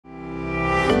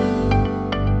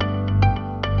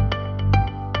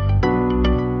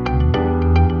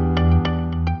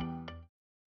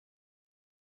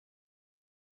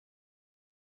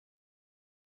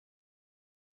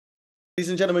Ladies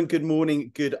and gentlemen, good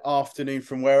morning, good afternoon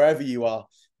from wherever you are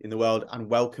in the world, and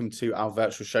welcome to our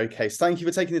virtual showcase. Thank you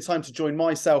for taking the time to join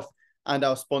myself and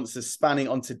our sponsors Spanning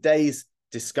on today's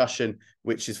discussion,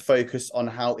 which is focused on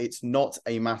how it's not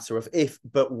a matter of if,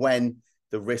 but when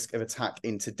the risk of attack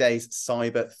in today's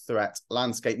cyber threat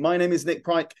landscape. My name is Nick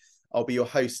Pryke. I'll be your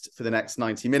host for the next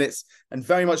 90 minutes and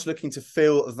very much looking to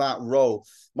fill that role.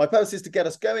 My purpose is to get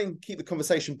us going, keep the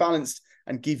conversation balanced,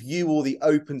 and give you all the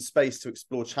open space to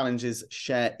explore challenges,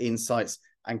 share insights,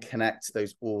 and connect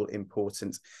those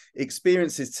all-important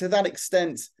experiences. To that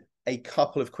extent, a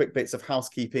couple of quick bits of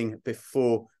housekeeping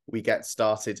before we get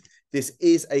started. This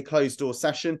is a closed-door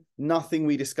session. Nothing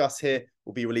we discuss here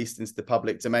will be released into the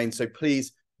public domain, so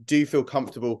please do feel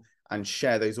comfortable and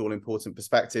share those all-important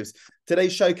perspectives.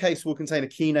 Today's showcase will contain a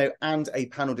keynote and a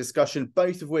panel discussion,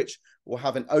 both of which will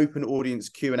have an open audience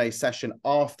Q&A session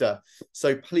after.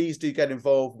 So please do get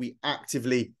involved. We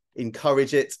actively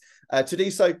encourage it. To do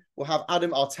so, we'll have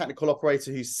Adam, our technical operator,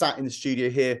 who's sat in the studio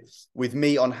here with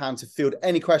me on hand to field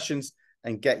any questions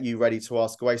and get you ready to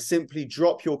ask away. Simply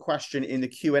drop your question in the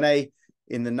Q&A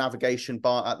in the navigation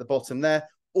bar at the bottom there,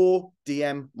 or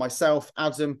DM myself,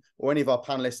 Adam, or any of our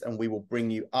panelists, and we will bring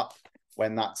you up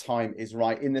when that time is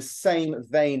right. In the same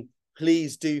vein,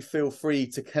 please do feel free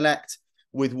to connect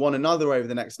with one another over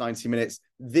the next 90 minutes.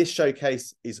 This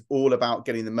showcase is all about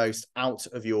getting the most out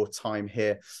of your time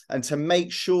here. And to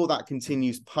make sure that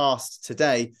continues past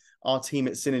today, our team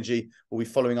at Synergy will be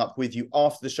following up with you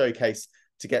after the showcase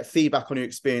to get feedback on your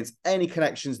experience, any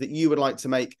connections that you would like to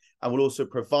make, and we'll also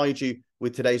provide you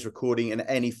with today's recording and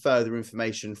any further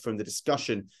information from the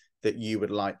discussion that you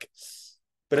would like.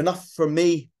 But enough from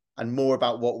me and more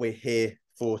about what we're here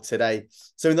for today.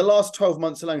 So in the last 12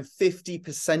 months alone,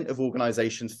 50% of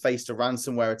organizations faced a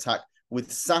ransomware attack,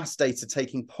 with SaaS data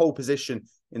taking pole position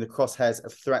in the crosshairs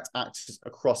of threat actors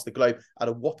across the globe at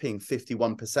a whopping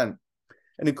 51%.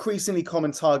 An increasingly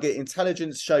common target,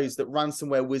 intelligence shows that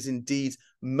ransomware was indeed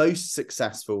most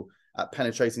successful at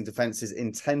penetrating defenses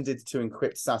intended to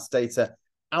encrypt SaaS data,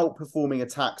 outperforming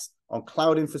attacks on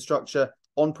cloud infrastructure,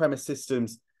 on-premise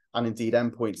systems, and indeed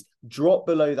endpoints. Drop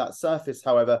below that surface,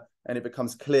 however, and it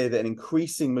becomes clear that an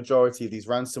increasing majority of these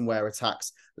ransomware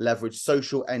attacks leverage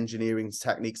social engineering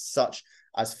techniques such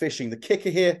as phishing. The kicker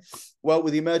here, well,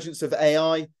 with the emergence of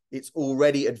AI, it's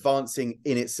already advancing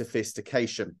in its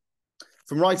sophistication.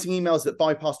 From writing emails that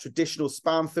bypass traditional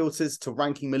spam filters to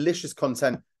ranking malicious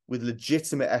content with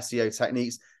legitimate SEO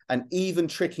techniques, and even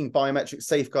tricking biometric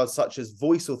safeguards such as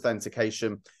voice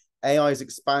authentication, AI is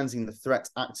expanding the threat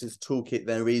actors toolkit.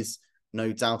 There is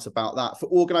no doubt about that. For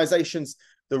organizations,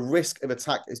 the risk of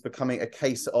attack is becoming a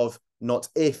case of not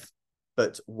if,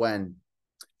 but when.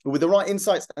 But with the right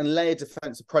insights and layered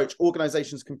defense approach,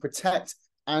 organizations can protect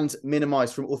and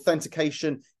minimize from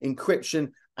authentication,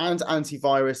 encryption, and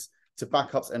antivirus to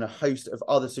backups and a host of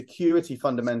other security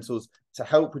fundamentals to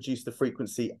help reduce the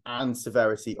frequency and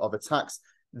severity of attacks.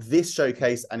 This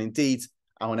showcase, and indeed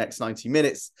our next 90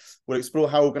 minutes, will explore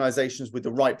how organizations with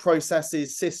the right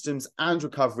processes, systems, and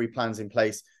recovery plans in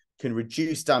place can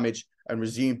reduce damage and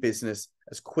resume business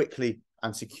as quickly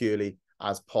and securely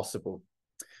as possible.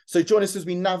 So join us as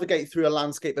we navigate through a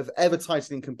landscape of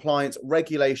ever-tightening compliance,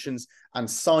 regulations, and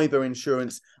cyber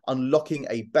insurance, unlocking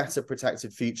a better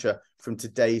protected future from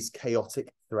today's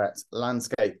chaotic threat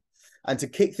landscape. And to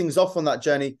kick things off on that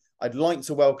journey, I'd like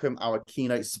to welcome our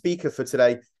keynote speaker for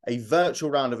today. A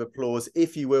virtual round of applause,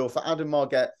 if you will, for Adam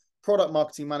Marget, Product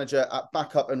Marketing Manager at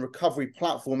Backup and Recovery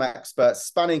Platform Expert,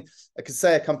 Spanning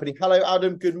Kaseya company. Hello,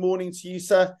 Adam. Good morning to you,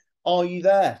 sir. Are you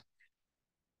there?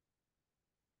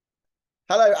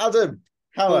 Hello, Adam.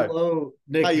 Hello. Hello,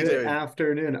 Nick. How you Good doing?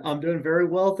 afternoon. I'm doing very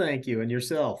well, thank you. And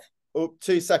yourself? Oh,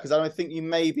 2 seconds. I don't think you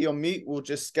may be on mute. We'll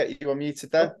just get you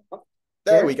unmuted there. Oh,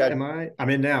 There sorry, we go. I'm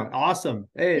in now. Awesome.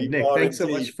 Hey, You Nick, are thanks so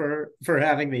indeed. much for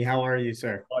having me. How are you,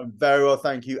 sir? I'm very well,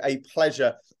 thank you. A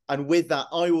pleasure. And with that,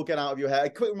 I will get out of your hair. A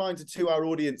quick reminder to our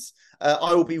audience,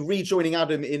 I will be rejoining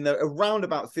Adam in around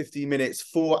about 15 minutes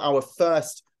for our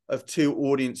first of 2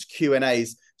 audience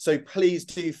Q&As. So please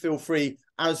do feel free,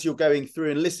 as you're going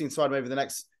through and listening to Adam over the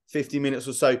next 50 minutes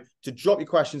or so, to drop your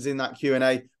questions in that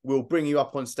Q&A. We'll bring you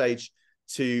up on stage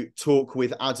to talk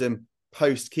with Adam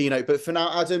post-keynote. But for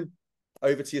now, Adam,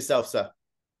 over to yourself, sir.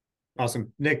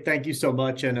 Awesome. Nick, thank you so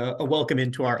much, and a welcome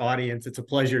into our audience. It's a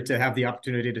pleasure to have the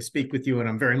opportunity to speak with you, and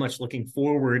I'm very much looking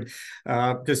forward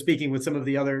to speaking with some of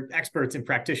the other experts and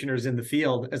practitioners in the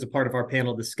field as a part of our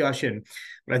panel discussion.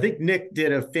 But I think Nick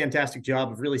did a fantastic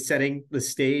job of really setting the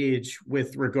stage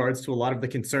with regards to a lot of the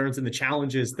concerns and the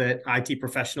challenges that IT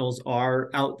professionals are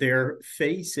out there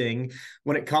facing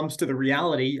when it comes to the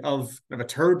reality of a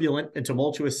turbulent and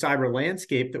tumultuous cyber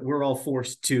landscape that we're all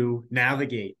forced to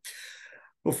navigate.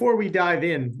 Before we dive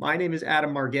in, my name is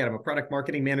Adam Margette. I'm a product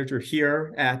marketing manager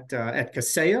here at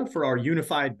Kaseya for our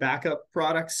unified backup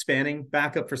products, spanning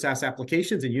backup for SaaS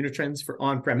applications and Unitrends for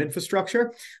on-prem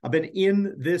infrastructure. I've been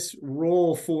in this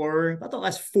role for about the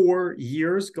last 4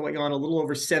 years, going on a little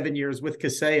over 7 years with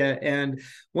Kaseya. And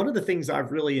one of the things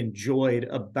I've really enjoyed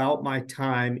about my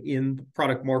time in the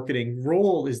product marketing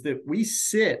role is that we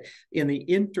sit in the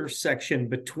intersection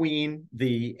between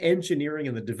the engineering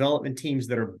and the development teams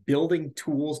that are building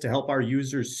tools to help our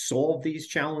users solve these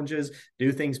challenges,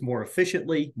 do things more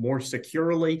efficiently, more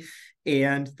securely,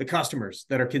 and the customers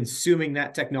that are consuming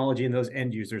that technology and those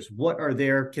end users. What are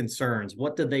their concerns?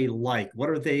 What do they like? What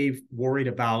are they worried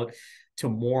about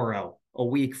tomorrow, a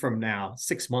week from now,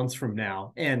 6 months from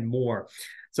now, and more?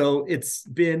 So it's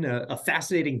been a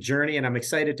fascinating journey, and I'm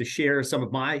excited to share some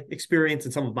of my experience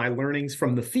and some of my learnings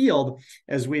from the field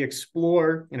as we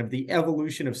explore the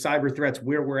evolution of cyber threats,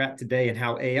 where we're at today, and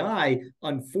how AI,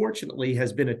 unfortunately,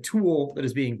 has been a tool that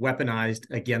is being weaponized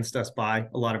against us by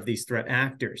a lot of these threat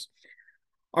actors.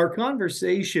 Our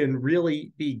conversation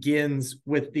really begins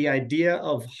with the idea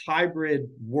of hybrid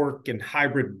work and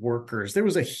hybrid workers. There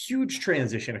was a huge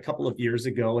transition a couple of years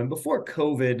ago, and before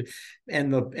COVID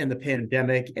and the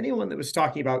pandemic, anyone that was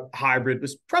talking about hybrid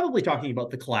was probably talking about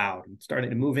the cloud and starting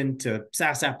to move into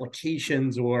SaaS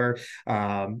applications or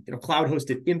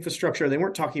cloud-hosted infrastructure. They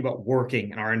weren't talking about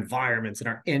working in our environments and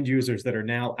our end users that are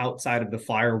now outside of the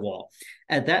firewall.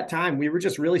 At that time, we were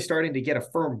just really starting to get a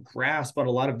firm grasp on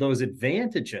a lot of those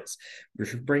advantages. We're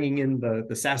bringing in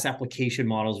the SaaS application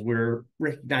models. We're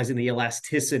recognizing the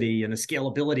elasticity and the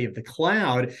scalability of the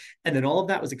cloud. And then all of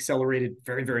that was accelerated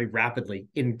very, very rapidly,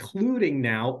 including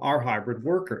now our hybrid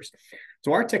workers.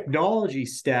 So our technology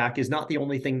stack is not the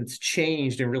only thing that's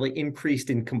changed and really increased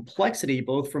in complexity,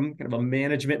 both from kind of a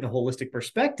management and a holistic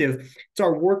perspective. It's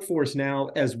our workforce now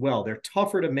as well. They're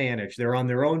tougher to manage. They're on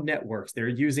their own networks. They're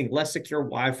using less secure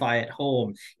Wi-Fi at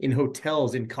home, in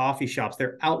hotels, in coffee shops.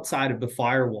 They're outside of the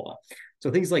firewall. So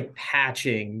things like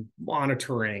patching,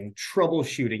 monitoring,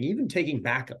 troubleshooting, even taking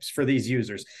backups for these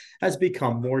users has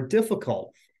become more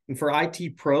difficult. And for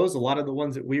IT pros, a lot of the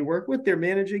ones that we work with, they're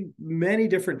managing many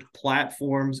different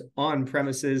platforms,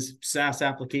 on-premises, SaaS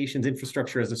applications,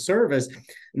 infrastructure as a service,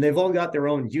 and they've all got their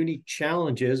own unique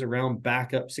challenges around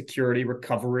backup, security,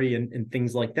 recovery, and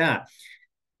things like that.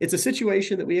 It's a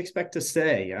situation that we expect to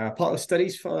stay.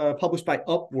 Studies published by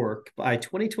Upwork, by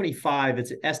 2025,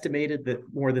 it's estimated that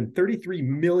more than 33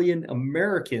 million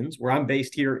Americans, where I'm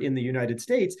based here in the United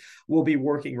States, will be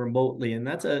working remotely. And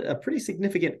that's a pretty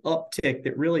significant uptick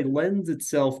that really lends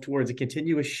itself towards a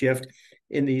continuous shift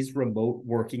in these remote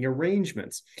working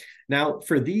arrangements. Now,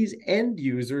 for these end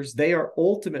users, they are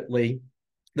ultimately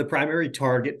the primary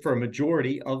target for a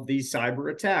majority of these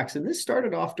cyber attacks. And this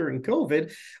started off during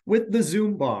COVID with the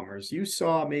Zoom bombers. You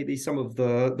saw maybe some of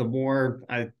the more,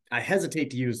 I hesitate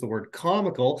to use the word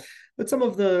comical, but some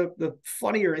of the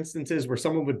funnier instances where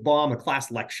someone would bomb a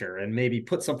class lecture and maybe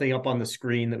put something up on the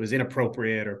screen that was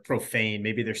inappropriate or profane.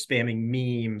 Maybe they're spamming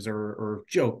memes or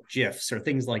joke GIFs or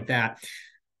things like that.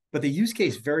 But the use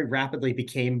case very rapidly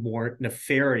became more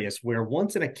nefarious, where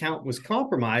once an account was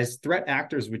compromised, threat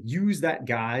actors would use that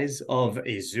guise of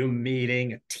a Zoom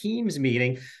meeting, a Teams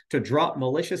meeting, to drop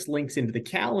malicious links into the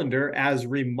calendar as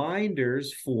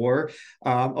reminders for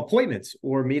appointments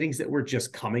or meetings that were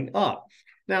just coming up.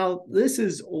 Now, this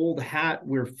is old hat.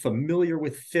 We're familiar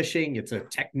with phishing. It's a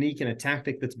technique and a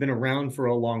tactic that's been around for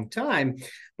a long time,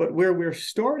 but where we're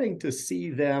starting to see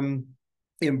them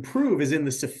improve is in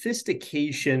the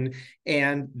sophistication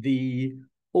and the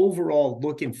overall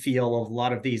look and feel of a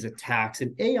lot of these attacks.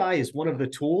 And AI is one of the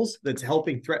tools that's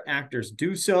helping threat actors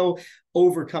do so,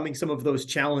 overcoming some of those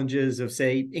challenges of,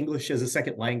 say, English as a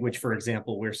second language, for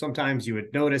example, where sometimes you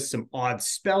would notice some odd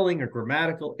spelling or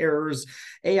grammatical errors.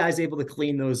 AI is able to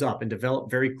clean those up and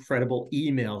develop very credible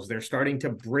emails. They're starting to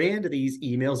brand these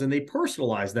emails and they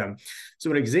personalize them. So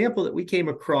an example that we came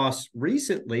across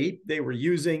recently, they were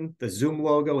using the Zoom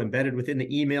logo embedded within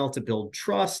the email to build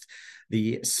trust.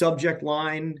 The subject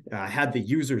line had the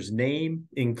user's name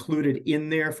included in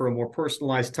there for a more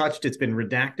personalized touch. It's been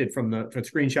redacted from the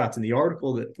screenshots in the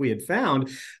article that we had found,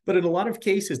 but in a lot of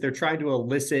cases, they're trying to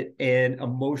elicit an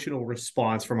emotional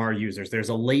response from our users. There's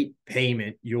a late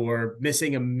payment, you're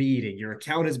missing a meeting, your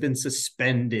account has been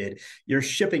suspended, your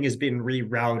shipping has been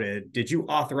rerouted, did you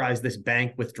authorize this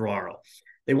bank withdrawal?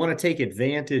 They want to take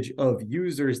advantage of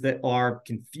users that are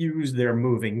confused, they're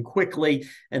moving quickly,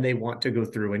 and they want to go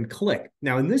through and click.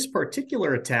 Now, in this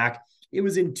particular attack, it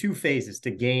was in two phases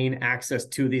to gain access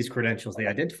to these credentials. They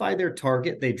identified their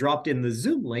target, they dropped in the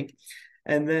Zoom link,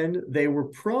 and then they were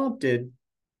prompted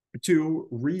to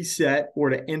reset or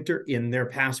to enter in their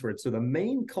password. So the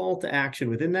main call to action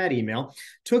within that email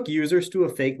took users to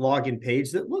a fake login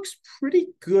page that looks pretty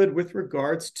good with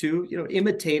regards to,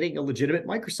 imitating a legitimate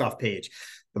Microsoft page.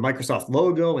 The Microsoft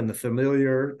logo and the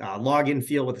familiar login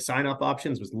field with the sign-up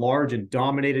options was large and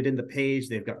dominated in the page.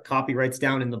 They've got copyrights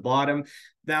down in the bottom.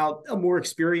 Now, a more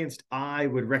experienced eye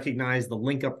would recognize the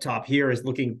link up top here as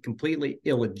looking completely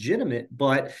illegitimate,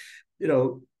 but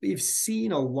we've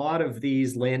seen a lot of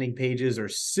these landing pages or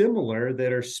similar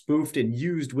that are spoofed and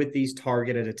used with these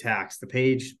targeted attacks. The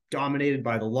page dominated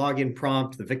by the login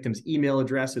prompt, the victim's email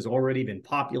address has already been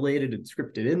populated and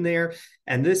scripted in there.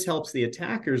 And this helps the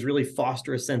attackers really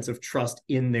foster a sense of trust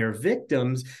in their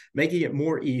victims, making it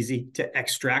more easy to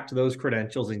extract those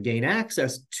credentials and gain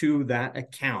access to that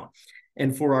account.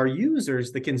 And for our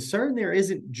users, the concern there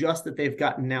isn't just that they've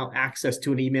gotten now access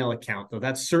to an email account, though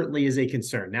that certainly is a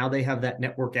concern. Now they have that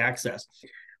network access.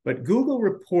 But Google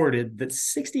reported that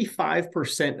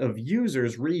 65% of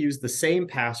users reuse the same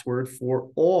password for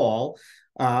all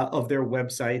of their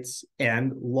websites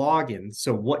and logins.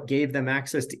 So what gave them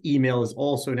access to email is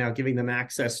also now giving them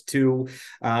access to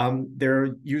their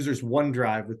users'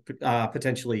 OneDrive with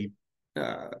potentially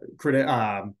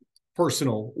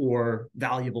personal or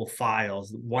valuable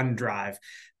files, OneDrive,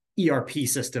 ERP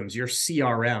systems, your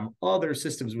CRM, other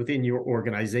systems within your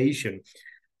organization.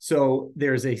 So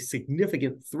there's a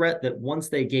significant threat that once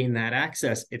they gain that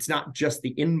access, it's not just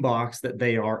the inbox that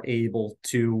they are able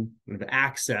to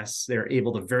access. They're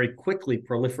able to very quickly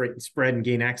proliferate and spread and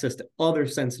gain access to other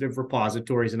sensitive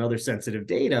repositories and other sensitive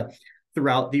data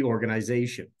throughout the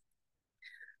organization.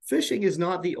 Phishing is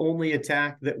not the only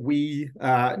attack that we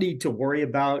need to worry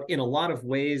about. In a lot of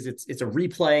ways, it's a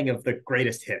replaying of the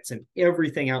greatest hits, and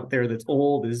everything out there that's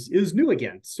old is new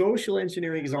again. Social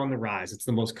engineering is on the rise. It's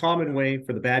the most common way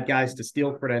for the bad guys to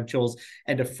steal credentials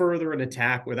and to further an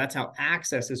attack where that's how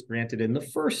access is granted in the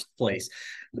first place.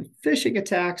 Phishing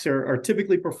attacks are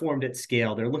typically performed at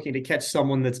scale. They're looking to catch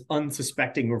someone that's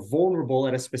unsuspecting or vulnerable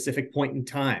at a specific point in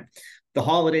time. The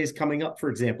holidays coming up, for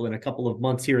example, in a couple of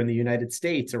months here in the United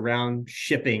States around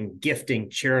shipping, gifting,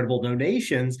 charitable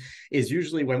donations is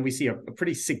usually when we see a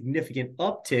pretty significant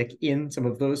uptick in some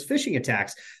of those phishing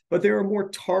attacks. But there are more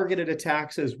targeted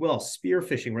attacks as well, spear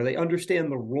phishing, where they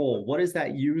understand the role. What is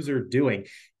that user doing?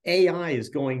 AI is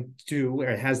going to,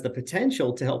 or has the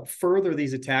potential to help further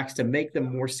these attacks to make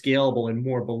them more scalable and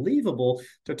more believable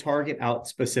to target out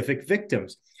specific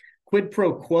victims. Quid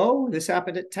pro quo, this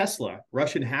happened at Tesla.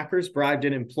 Russian hackers bribed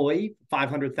an employee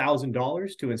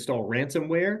 $500,000 to install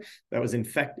ransomware that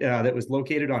was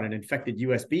located on an infected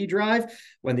USB drive.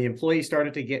 When the employee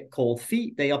started to get cold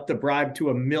feet, they upped the bribe to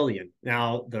 $1 million.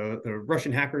 Now, the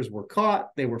Russian hackers were caught,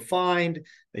 they were fined,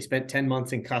 they spent 10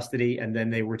 months in custody, and then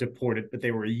they were deported. But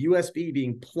they were a USB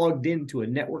being plugged into a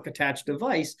network-attached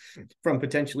device from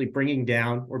potentially bringing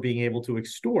down or being able to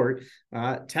extort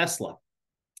Tesla.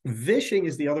 Phishing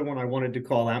is the other one I wanted to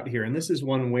call out here, and this is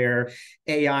one where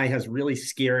AI has really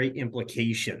scary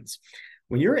implications.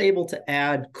 When you're able to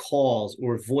add calls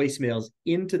or voicemails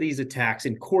into these attacks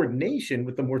in coordination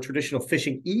with the more traditional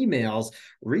phishing emails,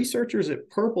 researchers at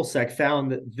PurpleSec found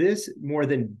that this more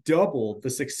than doubled the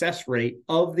success rate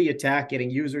of the attack, getting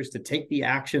users to take the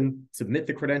action, submit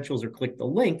the credentials, or click the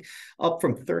link, up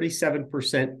from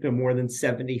 37% to more than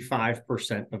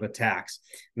 75% of attacks.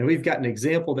 Now, we've got an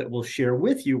example that we'll share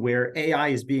with you where AI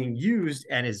is being used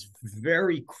and is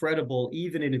very credible,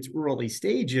 even in its early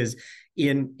stages,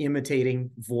 in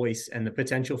imitating voice, and the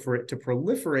potential for it to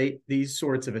proliferate these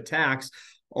sorts of attacks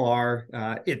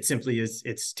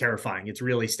it's terrifying. It's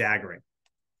really staggering.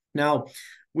 Now,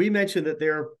 we mentioned that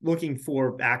they're looking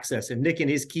for access, and Nick in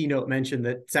his keynote mentioned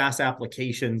that SaaS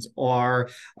applications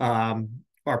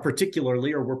were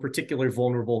particularly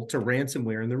vulnerable to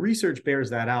ransomware. And the research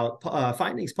bears that out.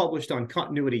 Findings published on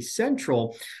Continuity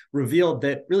Central revealed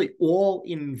that really all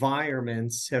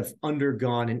environments have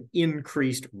undergone an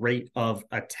increased rate of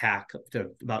attack, up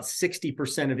to about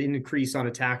 60% of increase on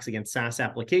attacks against SaaS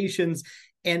applications,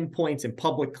 endpoints and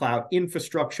public cloud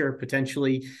infrastructure,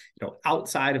 potentially,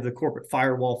 outside of the corporate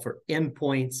firewall for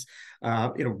endpoints,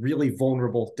 really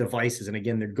vulnerable devices. And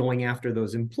again, they're going after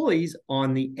those employees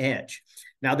on the edge.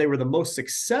 Now, they were the most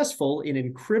successful in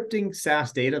encrypting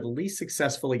SaaS data, the least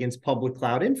successful against public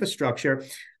cloud infrastructure.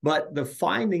 But the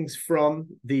findings from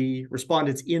the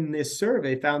respondents in this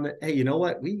survey found that, hey, you know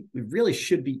what? We really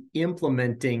should be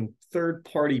implementing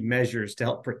third-party measures to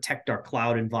help protect our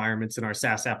cloud environments and our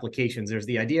SaaS applications. There's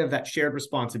the idea of that shared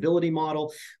responsibility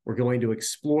model. We're going to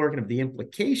explore kind of the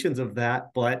implications of that.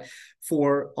 But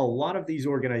for a lot of these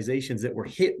organizations that were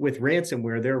hit with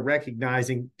ransomware, they're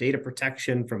recognizing data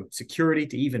protection from security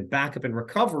to even backup and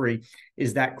recovery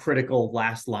is that critical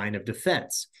last line of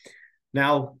defense.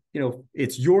 Now,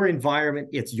 it's your environment,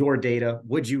 it's your data.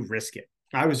 Would you risk it?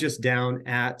 I was just down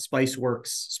at Spice World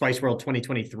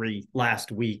 2023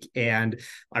 last week, and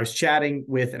I was chatting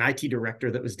with an IT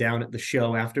director that was down at the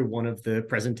show after one of the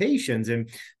presentations. And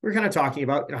we were kind of talking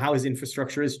about how his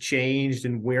infrastructure has changed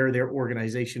and where their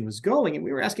organization was going. And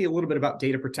we were asking a little bit about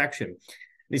data protection.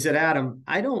 And he said, Adam,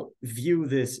 I don't view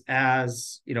this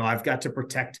as, I've got to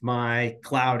protect my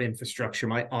cloud infrastructure,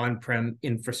 my on-prem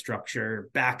infrastructure,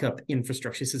 backup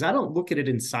infrastructure. He says, I don't look at it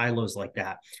in silos like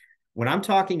that. When I'm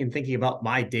talking and thinking about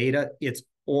my data, it's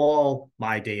all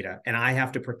my data, and I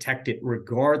have to protect it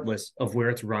regardless of where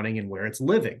it's running and where it's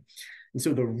living. And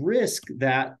so the risk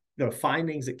that the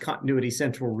findings at Continuity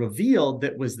Central revealed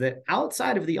was that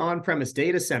outside of the on-premise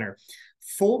data center,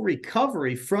 full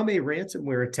recovery from a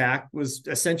ransomware attack was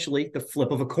essentially the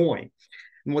flip of a coin.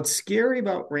 And what's scary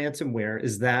about ransomware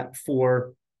is that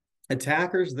for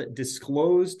attackers that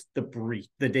disclosed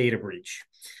the data breach,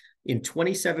 in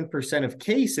 27% of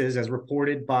cases, as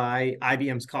reported by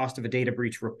IBM's Cost of a Data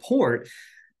Breach report,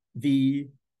 the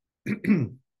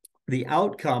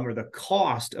outcome or the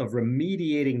cost of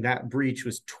remediating that breach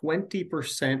was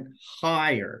 20%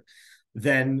 higher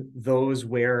than those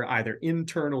where either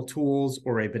internal tools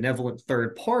or a benevolent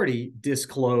third party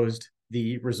disclosed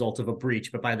the result of a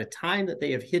breach. But by the time that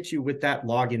they have hit you with that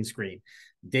login screen,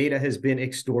 data has been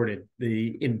extorted.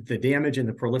 The damage and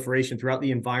the proliferation throughout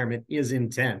the environment is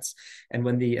intense. And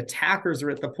when the attackers are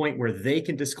at the point where they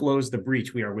can disclose the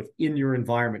breach, we are within your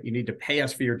environment, you need to pay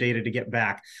us for your data to get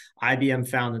back. IBM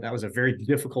found that was a very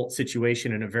difficult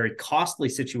situation and a very costly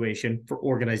situation for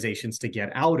organizations to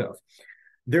get out of.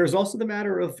 There's also the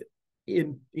matter of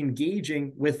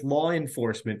engaging with law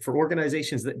enforcement. For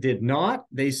organizations that did not,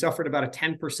 they suffered about a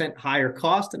 10% higher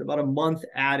cost and about a month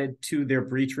added to their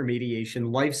breach remediation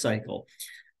lifecycle.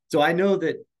 So I know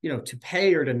that, to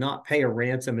pay or to not pay a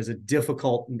ransom is a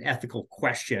difficult and ethical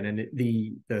question. And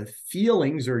the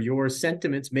feelings or your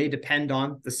sentiments may depend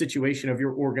on the situation of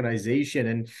your organization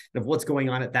and of what's going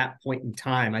on at that point in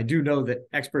time. I do know that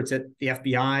experts at the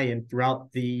FBI and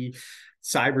throughout the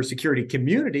cybersecurity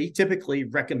community typically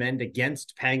recommend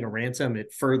against paying a ransom.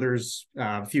 It furthers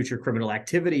future criminal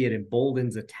activity. It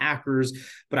emboldens attackers.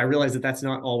 But I realize that that's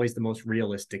not always the most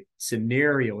realistic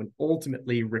scenario. And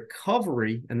ultimately,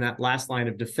 recovery and that last line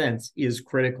of defense is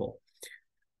critical.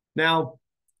 Now,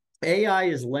 AI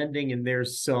is lending, and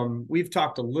we've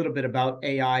talked a little bit about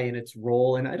AI and its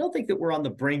role, and I don't think that we're on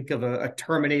the brink of a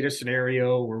Terminator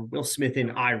scenario or Will Smith in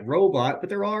iRobot, but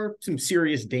there are some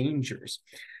serious dangers.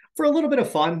 For a little bit of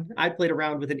fun, I played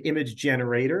around with an image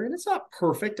generator, and it's not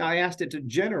perfect. I asked it to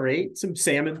generate some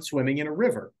salmon swimming in a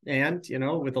river. And,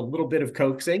 with a little bit of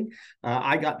coaxing,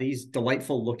 I got these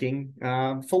delightful looking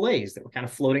fillets that were kind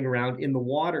of floating around in the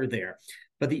water there.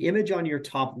 But the image on your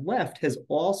top left has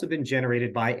also been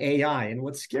generated by AI. And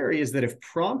what's scary is that if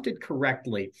prompted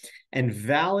correctly and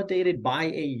validated by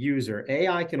a user,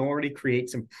 AI can already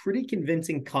create some pretty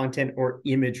convincing content or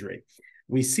imagery.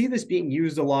 We see this being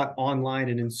used a lot online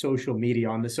and in social media,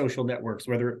 on the social networks,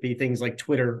 whether it be things like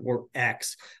Twitter or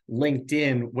X,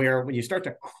 LinkedIn, where when you start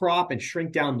to crop and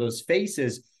shrink down those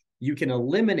faces, you can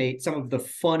eliminate some of the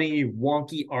funny,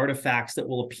 wonky artifacts that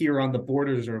will appear on the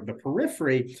borders or the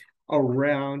periphery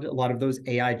around a lot of those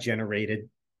AI-generated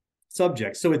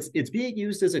subjects. So it's being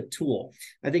used as a tool.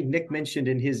 I think Nick mentioned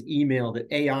in his email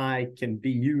that AI can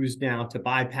be used now to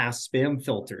bypass spam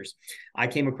filters. I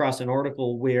came across an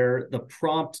article where the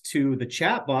prompt to the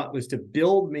chatbot was to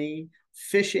build me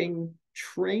phishing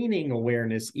training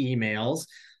awareness emails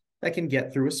that can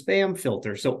get through a spam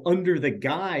filter. So under the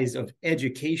guise of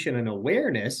education and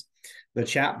awareness, the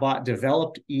chatbot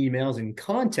developed emails and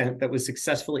content that was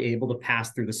successfully able to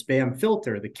pass through the spam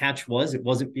filter. The catch was it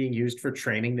wasn't being used for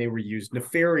training. They were used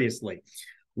nefariously.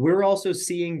 We're also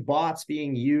seeing bots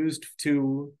being used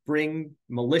to bring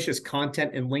malicious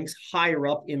content and links higher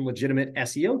up in legitimate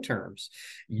SEO terms,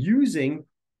 using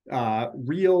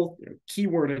real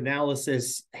keyword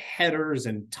analysis, headers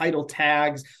and title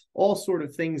tags, all sort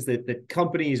of things that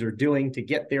companies are doing to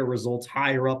get their results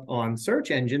higher up on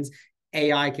search engines.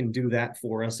 AI can do that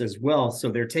for us as well. So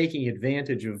they're taking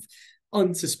advantage of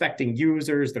unsuspecting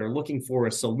users that are looking for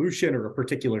a solution or a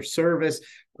particular service,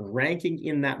 ranking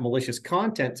in that malicious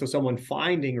content. So someone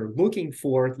finding or looking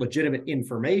for legitimate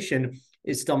information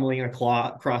is stumbling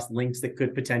across links that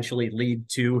could potentially lead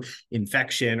to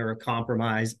infection or a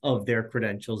compromise of their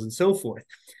credentials and so forth.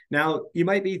 Now, you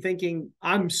might be thinking,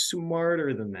 I'm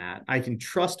smarter than that. I can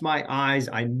trust my eyes.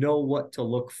 I know what to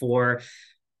look for.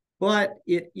 But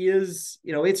it is,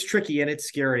 it's tricky and it's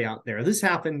scary out there. This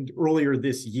happened earlier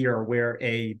this year where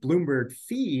a Bloomberg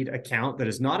feed account that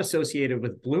is not associated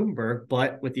with Bloomberg,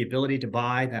 but with the ability to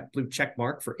buy that blue check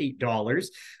mark for $8,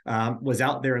 was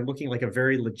out there and looking like a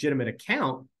very legitimate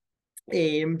account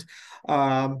aimed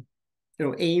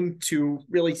to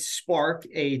really spark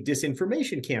a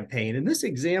disinformation campaign. In this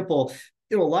example,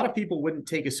 a lot of people wouldn't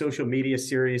take a social media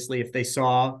seriously if they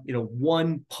saw,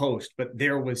 one post, but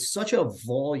there was such a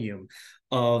volume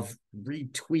of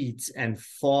retweets and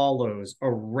follows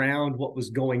around what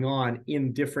was going on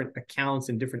in different accounts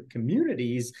and different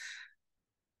communities.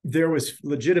 There was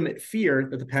legitimate fear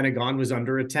that the Pentagon was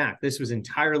under attack. This was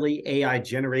entirely AI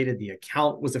generated. The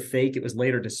account was a fake. It was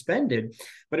later suspended,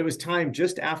 but it was timed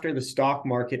just after the stock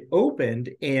market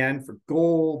opened, and for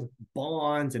gold,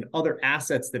 bonds, and other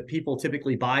assets that people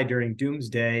typically buy during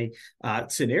doomsday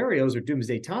scenarios or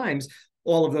doomsday times,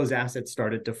 all of those assets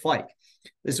started to fight.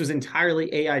 This was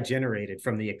entirely AI generated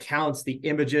from the accounts, the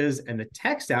images, and the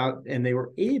text out, and they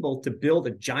were able to build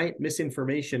a giant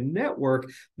misinformation network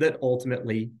that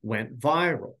ultimately went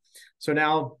viral. So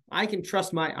now I can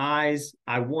trust my eyes.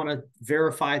 I want to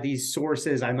verify these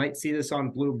sources. I might see this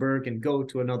on Bloomberg and go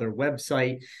to another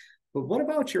website. But what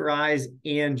about your eyes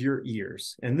and your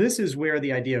ears? And this is where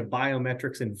the idea of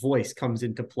biometrics and voice comes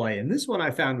into play. And this one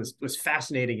I found was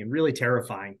fascinating and really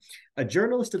terrifying. A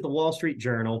journalist at the Wall Street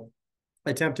Journal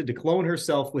attempted to clone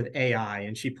herself with AI,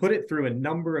 and she put it through a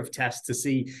number of tests to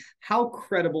see how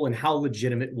credible and how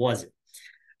legitimate was it.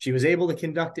 She was able to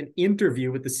conduct an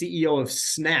interview with the CEO of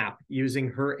Snap using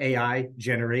her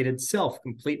AI-generated self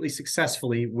completely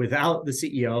successfully without the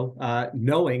CEO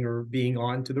knowing or being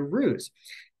on to the ruse.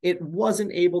 It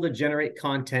wasn't able to generate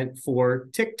content for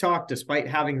TikTok, despite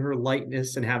having her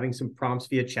likeness and having some prompts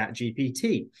via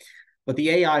ChatGPT. But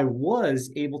the AI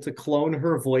was able to clone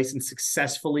her voice and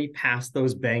successfully pass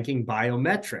those banking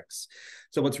biometrics.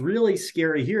 So what's really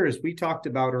scary here is we talked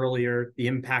about earlier the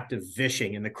impact of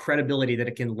phishing and the credibility that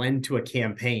it can lend to a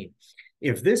campaign.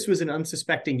 If this was an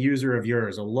unsuspecting user of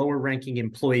yours, a lower ranking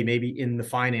employee, maybe in the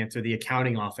finance or the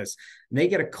accounting office, and they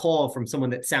get a call from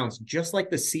someone that sounds just like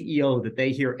the CEO that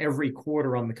they hear every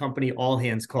quarter on the company all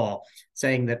hands call,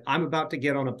 saying that I'm about to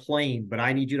get on a plane, but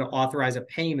I need you to authorize a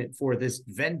payment for this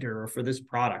vendor or for this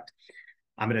product.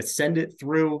 I'm going to send it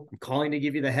through. I'm calling to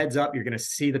give you the heads up. You're going to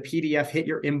see the PDF hit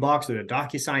your inbox or the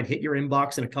DocuSign hit your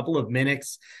inbox in a couple of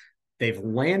minutes. They've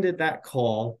landed that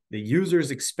call, the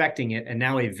user's expecting it, and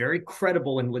now a very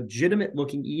credible and legitimate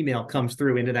looking email comes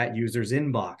through into that user's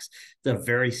inbox. It's a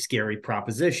very scary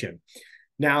proposition.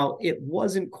 Now, it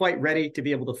wasn't quite ready to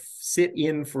be able to sit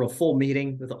in for a full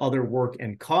meeting with other work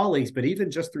and colleagues, but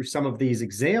even just through some of these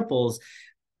examples,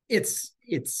 it's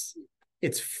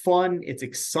fun, it's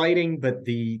exciting, but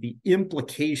the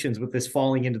implications with this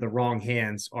falling into the wrong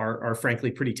hands are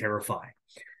frankly pretty terrifying.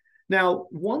 Now,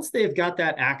 once they've got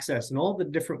that access and all the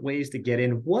different ways to get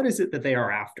in, what is it that they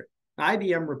are after?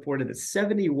 IBM reported that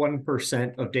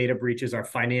 71% of data breaches are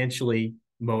financially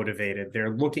motivated.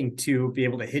 They're looking to be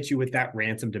able to hit you with that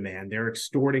ransom demand. They're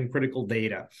extorting critical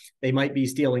data. They might be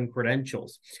stealing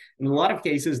credentials. In a lot of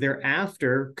cases, they're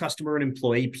after customer and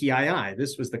employee PII.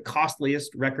 This was the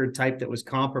costliest record type that was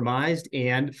compromised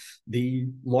and the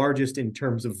largest in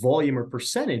terms of volume or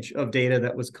percentage of data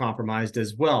that was compromised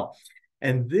as well.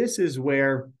 And this is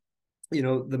where,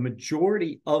 the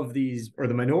majority of these, or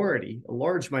a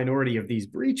large minority of these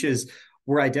breaches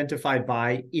were identified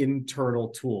by internal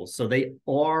tools. So they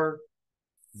are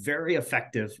very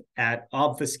effective at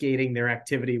obfuscating their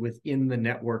activity within the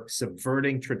network,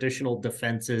 subverting traditional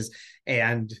defenses,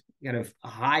 and kind of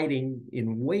hiding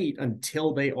in wait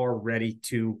until they are ready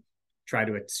to try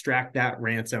to extract that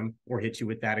ransom or hit you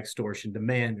with that extortion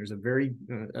demand. There's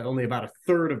only about a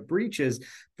third of breaches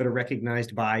that are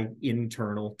recognized by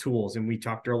internal tools. And we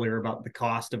talked earlier about the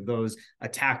cost of those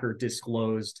attacker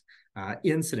disclosed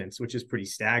incidents, which is pretty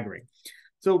staggering.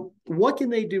 So what can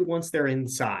they do once they're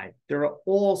inside? There are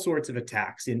all sorts of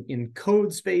attacks. In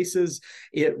code spaces,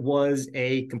 it was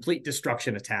a complete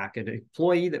destruction attack. An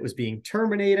employee that was being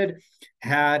terminated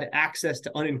had access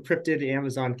to unencrypted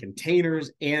Amazon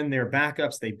containers and their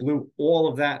backups. They blew all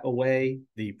of that away,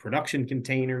 the production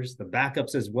containers, the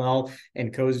backups as well,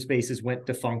 and code spaces went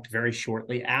defunct very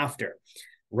shortly after.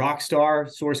 Rockstar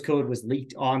source code was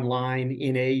leaked online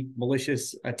in a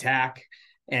malicious attack,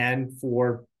 and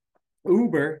for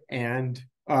Uber and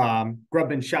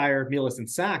Grubman Shire, Mealis and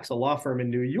Sachs, a law firm in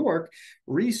New York,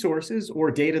 resources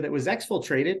or data that was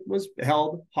exfiltrated was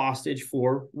held hostage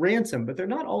for ransom, but they're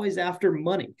not always after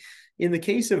money. In the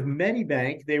case of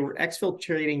Medibank, they were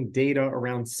exfiltrating data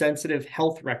around sensitive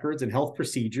health records and health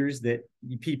procedures that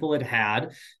people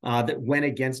had that went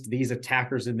against these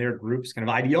attackers and their groups' kind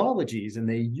of ideologies. And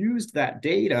they used that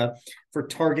data for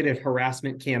targeted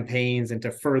harassment campaigns and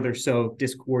to further sow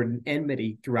discord and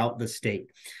enmity throughout the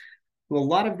state. Well, a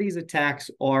lot of these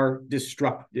attacks are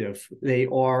destructive. They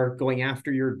are going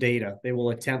after your data. They will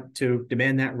attempt to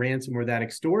demand that ransom or that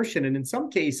extortion. And in some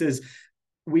cases,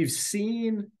 we've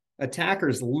seen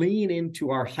attackers lean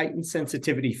into our heightened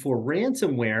sensitivity for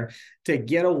ransomware to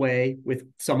get away with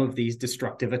some of these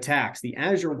destructive attacks. The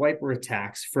Azure Wiper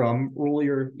attacks from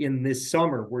earlier in this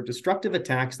summer were destructive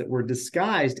attacks that were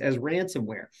disguised as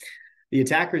ransomware. The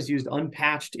attackers used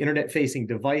unpatched internet-facing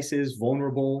devices,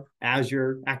 vulnerable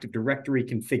Azure Active Directory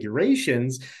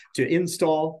configurations to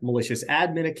install malicious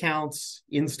admin accounts,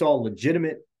 install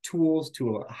legitimate tools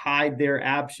to hide their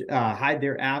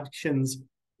actions,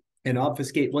 and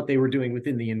obfuscate what they were doing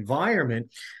within the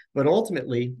environment. But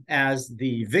ultimately, as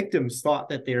the victims thought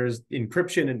that there's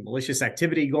encryption and malicious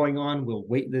activity going on, we'll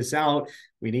wait this out.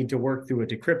 We need to work through a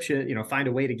decryption, find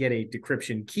a way to get a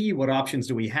decryption key. What options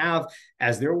do we have?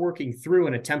 As they're working through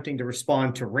and attempting to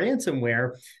respond to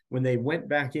ransomware, when they went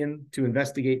back in to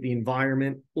investigate the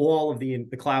environment, all of the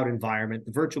cloud environment,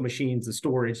 the virtual machines, the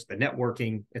storage, the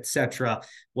networking, etc.,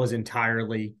 was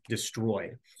entirely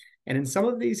destroyed. And in some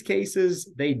of these cases,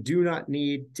 they do not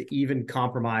need to even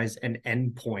compromise an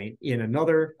endpoint. In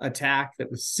another attack that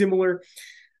was similar,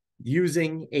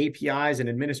 using APIs and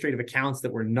administrative accounts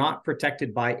that were not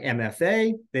protected by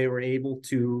MFA, they were able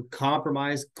to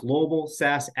compromise global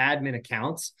SaaS admin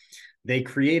accounts. They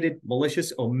created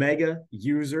malicious Omega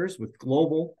users with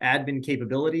global admin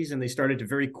capabilities, and they started to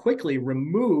very quickly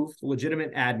remove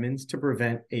legitimate admins to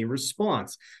prevent a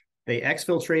response. They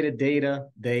exfiltrated data.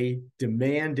 They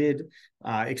demanded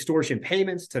extortion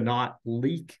payments to not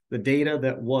leak the data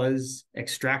that was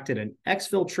extracted and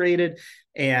exfiltrated.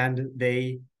 And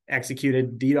they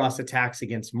executed DDoS attacks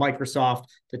against Microsoft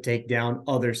to take down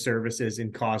other services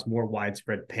and cause more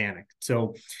widespread panic.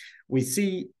 So we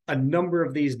see a number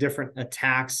of these different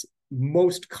attacks.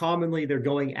 Most commonly, they're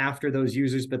going after those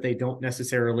users, but they don't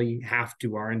necessarily have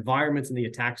to. Our environments and the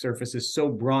attack surface is so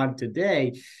broad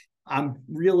today. I'm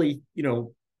really,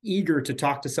 eager to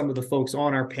talk to some of the folks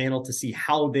on our panel to see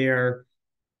how they're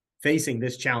facing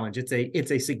this challenge.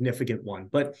 It's a significant one.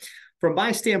 But from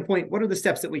my standpoint, what are the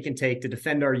steps that we can take to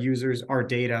defend our users, our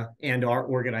data, and our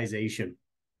organization?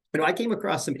 I came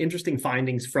across some interesting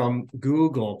findings from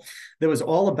Google that was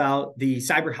all about the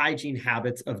cyber hygiene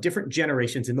habits of different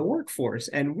generations in the workforce.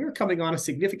 And we're coming on a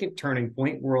significant turning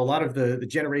point where a lot of the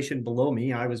generation below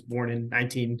me, I was born in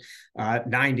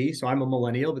 1990, so I'm a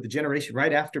millennial, but the generation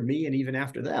right after me and even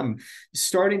after them is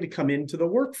starting to come into the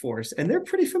workforce. And they're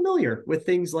pretty familiar with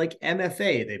things like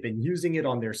MFA. They've been using it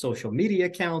on their social media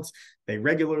accounts. They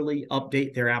regularly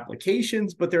update their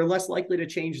applications, but they're less likely to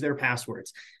change their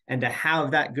passwords. And to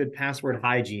have that good password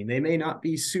hygiene, they may not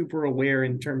be super aware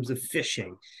in terms of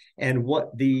phishing and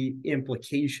what the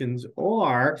implications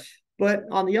are. But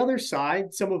on the other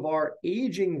side, some of our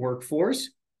aging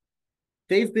workforce,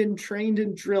 they've been trained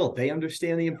and drilled. They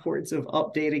understand the importance of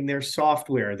updating their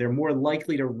software. They're more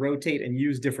likely to rotate and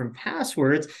use different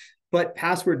passwords. But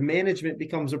password management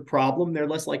becomes a problem. They're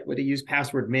less likely to use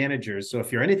password managers. So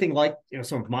if you're anything like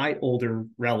some of my older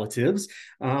relatives,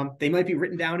 they might be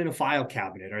written down in a file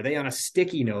cabinet. Are they on a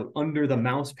sticky note under the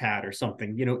mouse pad or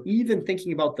something? Even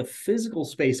thinking about the physical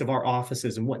space of our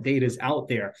offices and what data is out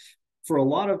there. For a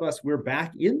lot of us, we're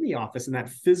back in the office and that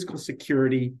physical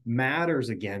security matters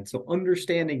again. So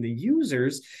understanding the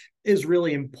users is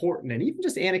really important. And even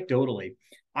just anecdotally,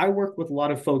 I work with a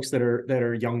lot of folks that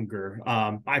are younger.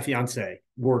 My fiance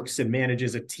works and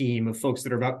manages a team of folks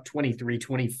that are about 23,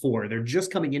 24. They're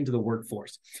just coming into the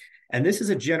workforce. And this is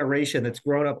a generation that's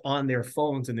grown up on their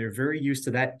phones and they're very used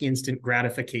to that instant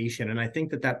gratification. And I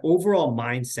think that overall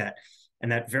mindset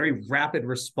and that very rapid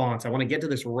response, I want to get to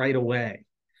this right away,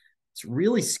 It's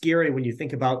really scary when you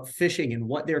think about phishing and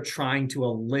what they're trying to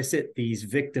elicit these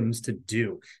victims to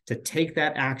do, to take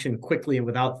that action quickly and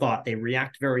without thought. They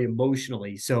react very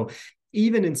emotionally. So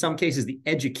even in some cases, the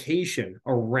education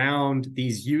around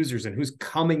these users and who's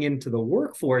coming into the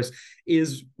workforce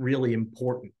is really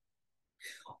important.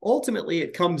 Ultimately,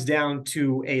 it comes down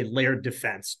to a layered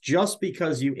defense. Just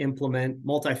because you implement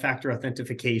multi-factor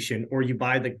authentication or you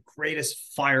buy the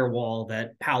greatest firewall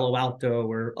that Palo Alto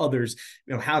or others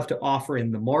have to offer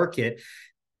in the market,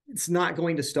 it's not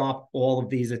going to stop all of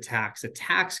these attacks.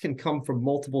 Attacks can come from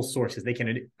multiple sources. They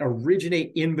can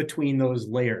originate in between those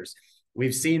layers.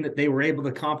 We've seen that they were able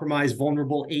to compromise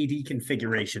vulnerable AD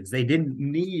configurations. They didn't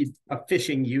need a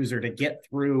phishing user to get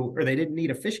through, or they didn't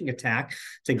need a phishing attack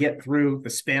to get through the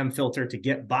spam filter to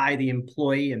get by the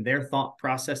employee and their thought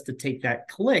process to take that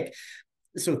click.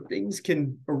 So things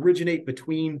can originate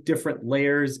between different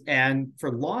layers, and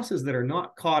for losses that are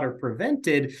not caught or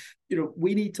prevented,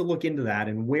 we need to look into that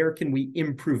and where can we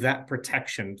improve that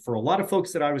protection. For a lot of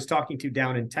folks that I was talking to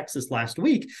down in Texas last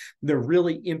week, they're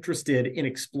really interested in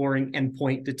exploring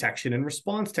endpoint detection and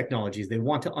response technologies. They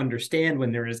want to understand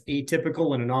when there is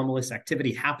atypical and anomalous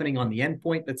activity happening on the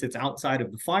endpoint that sits outside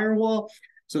of the firewall,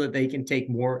 so that they can take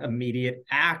more immediate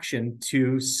action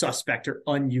to suspect or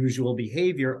unusual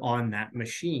behavior on that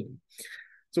machine.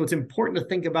 So it's important to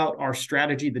think about our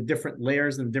strategy, the different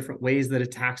layers and different ways that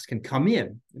attacks can come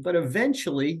in. But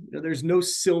eventually, there's no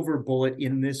silver bullet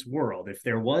in this world. If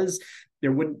there was,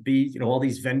 there wouldn't be all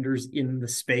these vendors in the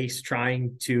space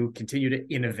trying to continue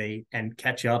to innovate and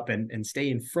catch up and stay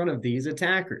in front of these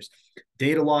attackers.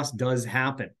 Data loss does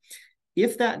happen.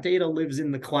 If that data lives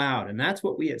in the cloud, and that's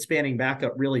what we at Spanning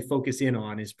Backup really focus in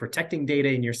on, is protecting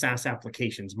data in your SaaS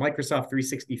applications, Microsoft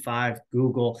 365,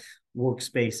 Google,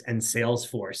 Workspace, and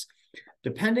Salesforce.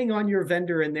 Depending on your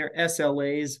vendor and their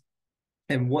SLAs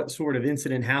and what sort of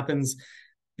incident happens,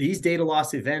 these data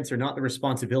loss events are not the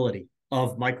responsibility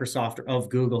of Microsoft or of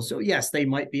Google. So yes, they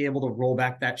might be able to roll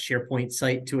back that SharePoint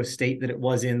site to a state that it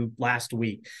was in last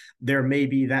week. There may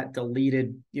be that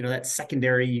deleted, that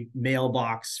secondary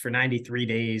mailbox for 93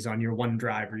 days on your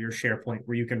OneDrive or your SharePoint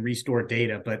where you can restore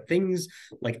data. But things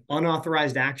like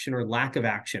unauthorized action or lack of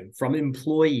action from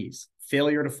employees,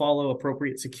 failure to follow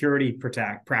appropriate security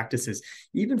practices,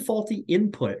 even faulty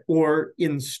input or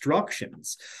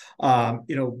instructions.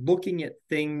 Looking at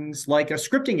things like a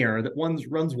scripting error that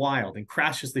runs wild and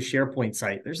crashes the SharePoint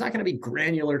site. There's not going to be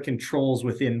granular controls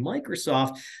within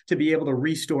Microsoft to be able to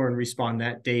restore and respond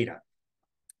that data.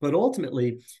 But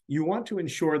ultimately, you want to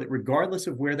ensure that regardless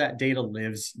of where that data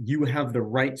lives, you have the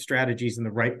right strategies and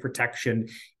the right protection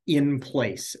in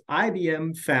place.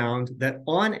 IBM found that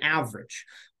on average,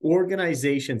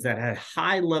 organizations that had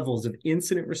high levels of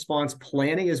incident response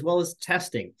planning as well as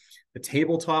testing, the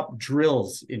tabletop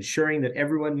drills, ensuring that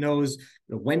everyone knows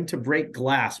when to break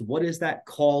glass, what is that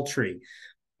call tree,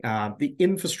 the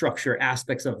infrastructure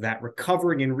aspects of that,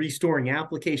 recovering and restoring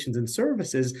applications and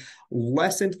services,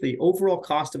 lessened the overall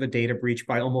cost of a data breach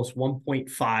by almost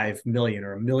 1.5 million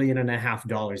or $1.5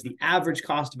 million. The average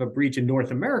cost of a breach in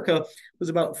North America was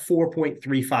about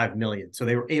 4.35 million. So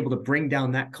they were able to bring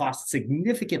down that cost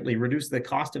significantly, reduce the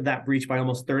cost of that breach by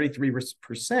almost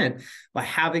 33% by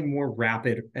having more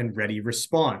rapid and ready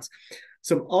response.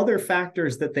 Some other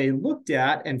factors that they looked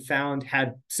at and found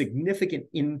had significant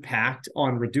impact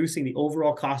on reducing the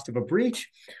overall cost of a breach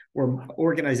were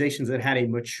organizations that had a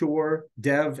mature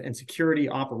dev and security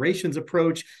operations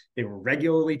approach. They were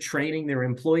regularly training their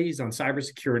employees on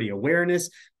cybersecurity awareness,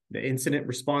 the incident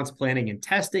response planning and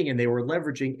testing, and they were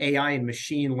leveraging AI and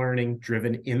machine learning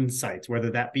driven insights, whether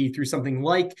that be through something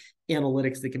like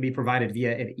analytics that can be provided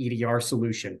via an EDR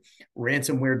solution,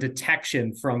 ransomware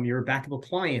detection from your backup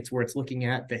appliance, where it's looking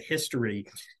at the history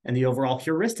and the overall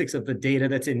heuristics of the data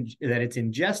that it's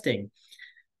ingesting.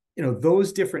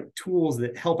 Those different tools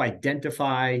that help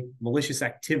identify malicious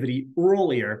activity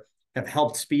earlier have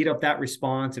helped speed up that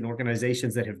response, and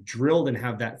organizations that have drilled and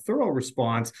have that thorough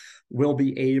response will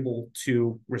be able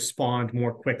to respond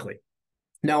more quickly.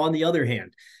 Now, on the other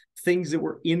hand, things that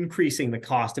were increasing the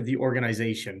cost of the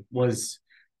organization was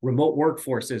remote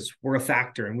workforces were a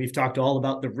factor, and we've talked all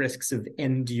about the risks of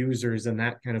end users and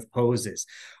that kind of poses.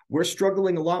 We're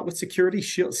struggling a lot with security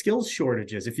skills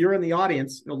shortages. If you're in the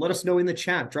audience, let us know in the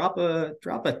chat. Drop a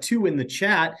 2 in the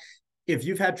chat if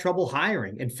you've had trouble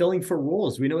hiring and filling for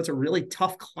roles. We know it's a really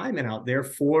tough climate out there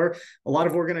for a lot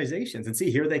of organizations. And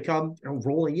see, here they come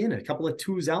rolling in, a couple of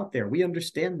 2s out there. We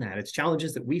understand that. It's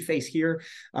challenges that we face here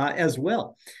as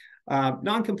well.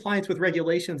 Non-compliance with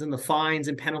regulations and the fines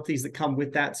and penalties that come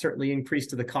with that certainly increase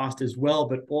to the cost as well,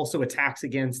 but also attacks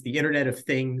against the Internet of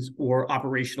Things or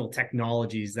operational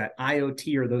technologies, that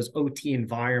IoT or those OT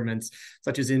environments,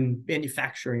 such as in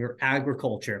manufacturing or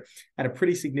agriculture, had a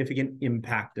pretty significant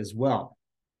impact as well.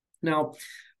 Now,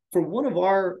 for one of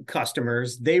our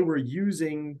customers, they were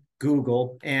using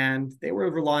Google and they were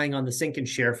relying on the sync and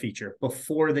share feature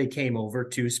before they came over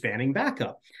to Spanning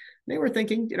Backup. They were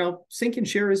thinking, sync and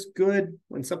share is good.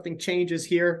 When something changes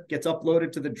here, gets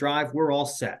uploaded to the drive, we're all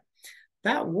set.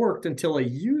 That worked until a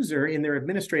user in their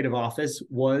administrative office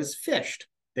was phished.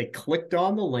 They clicked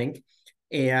on the link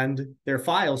and their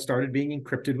files started being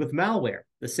encrypted with malware.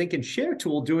 The sync and share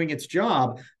tool, doing its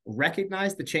job,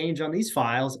 recognized the change on these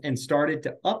files and started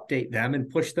to update them and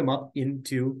push them up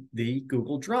into the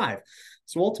Google Drive.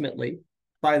 So ultimately,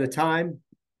 by the time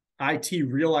IT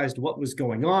realized what was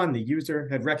going on, the user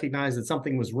had recognized that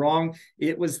something was wrong.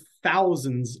 It was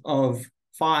thousands of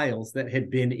files that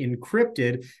had been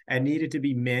encrypted and needed to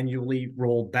be manually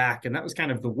rolled back. And that was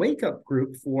kind of the wake-up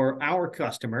group for our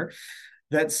customer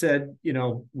that said,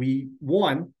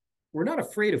 we're not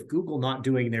afraid of Google not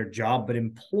doing their job, but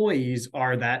employees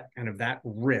are that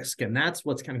risk. And that's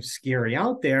what's kind of scary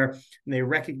out there. And they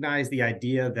recognize the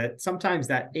idea that sometimes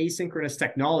that asynchronous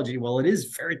technology, while it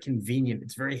is very convenient,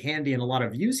 it's very handy in a lot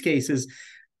of use cases,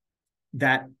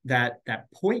 that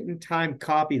point in time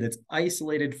copy that's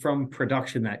isolated from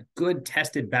production, that good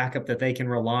tested backup that they can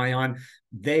rely on,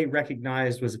 they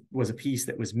recognized was a piece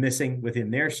that was missing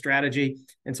within their strategy.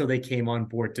 And so they came on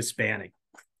board to Spanning.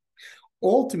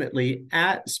 Ultimately,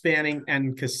 at Spanning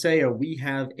and Kaseya, we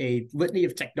have a litany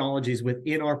of technologies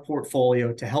within our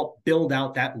portfolio to help build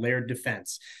out that layered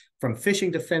defense. From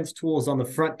phishing defense tools on the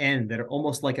front end that are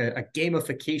almost like a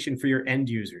gamification for your end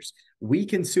users. We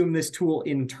consume this tool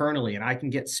internally, and I can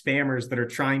get spammers that are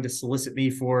trying to solicit me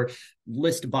for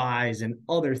list buys and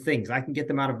other things. I can get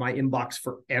them out of my inbox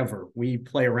forever. We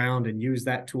play around and use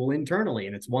that tool internally,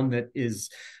 and it's one that is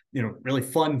really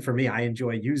fun for me. I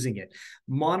enjoy using it.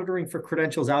 Monitoring for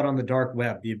credentials out on the dark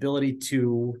web, the ability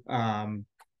to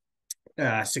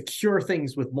secure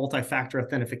things with multi-factor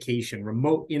authentication,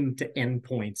 remote into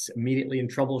endpoints immediately and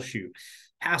troubleshoot,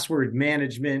 password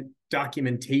management,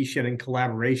 documentation and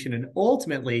collaboration, and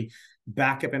ultimately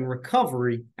backup and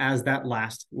recovery as that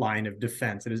last line of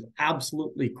defense. It is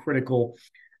absolutely critical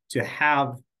to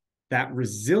have that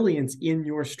resilience in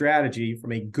your strategy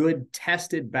from a good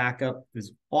tested backup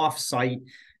is off-site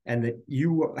and that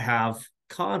you have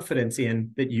confidence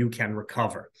in that you can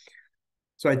recover.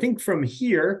 So I think from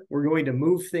here, we're going to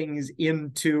move things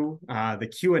into the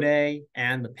Q&A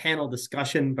and the panel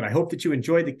discussion, but I hope that you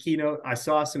enjoyed the keynote. I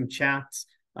saw some chats,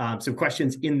 some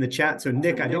questions in the chat. So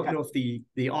Nick, I don't know if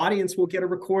the audience will get a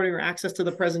recording or access to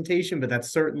the presentation, but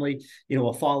that's certainly,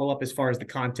 a follow-up as far as the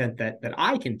content that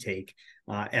I can take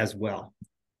as well.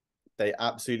 They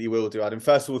absolutely will do, Adam.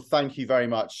 First of all, thank you very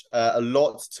much. A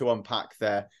lot to unpack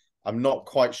there. I'm not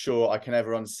quite sure I can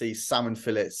ever unsee salmon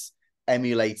fillets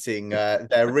emulating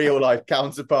their real life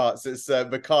counterparts. It's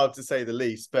macabre to say the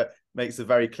least, but makes a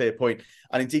very clear point.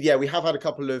 And indeed, yeah, we have had a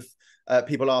couple of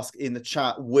people ask in the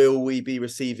chat, will we be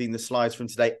receiving the slides from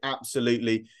today?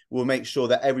 Absolutely. We'll make sure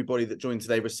that everybody that joined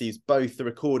today receives both the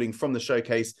recording from the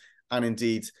showcase and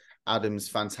indeed Adam's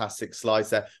fantastic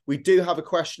slides there. We do have a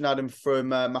question, Adam, from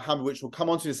Mohammed, which we'll come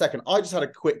on to in a second. I just had a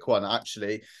quick one,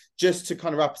 actually, just to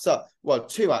kind of wrap us up. Well,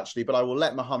 two, actually, but I will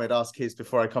let Mohammed ask his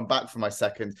before I come back for my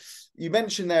second. You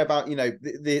mentioned there about,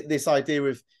 this idea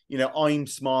of, I'm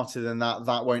smarter than that.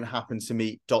 That won't happen to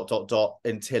me, ...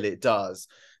 until it does.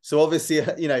 So obviously,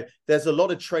 there's a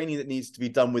lot of training that needs to be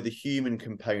done with the human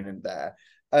component there.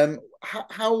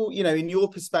 How, in your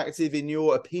perspective, in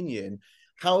your opinion,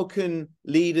 how can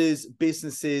leaders,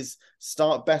 businesses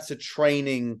start better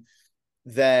training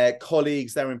their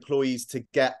colleagues, their employees to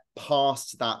get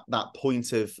past that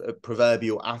point of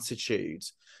proverbial attitude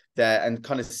there and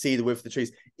kind of see the wood for the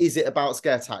trees? Is it about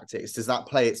scare tactics? Does that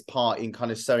play its part in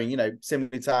kind of showing,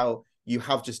 similarly to how you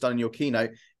have just done in your keynote,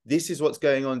 this is what's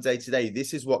going on day to day.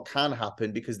 This is what can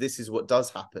happen because this is what does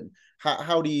happen.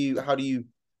 How do you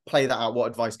play that out?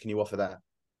 What advice can you offer there?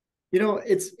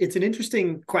 It's an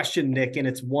interesting question, Nick, and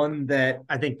it's one that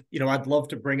I think, I'd love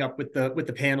to bring up with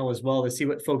the panel as well to see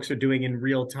what folks are doing in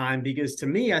real time, because to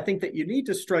me, I think that you need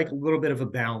to strike a little bit of a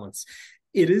balance.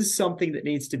 It is something that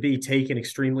needs to be taken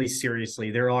extremely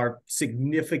seriously. There are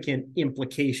significant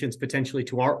implications potentially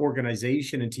to our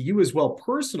organization and to you as well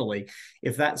personally,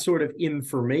 if that sort of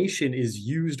information is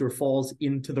used or falls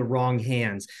into the wrong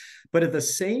hands. But at the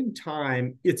same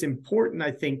time, it's important,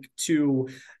 I think, to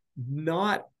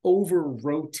not over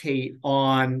rotate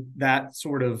on that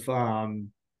sort of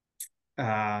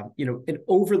an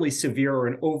overly severe or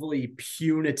an overly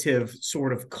punitive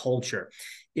sort of culture.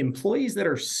 Employees that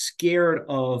are scared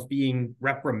of being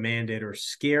reprimanded or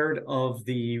scared of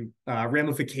the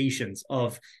ramifications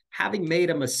of having made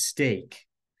a mistake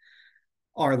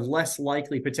are less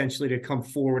likely potentially to come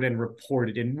forward and report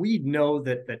it. And we know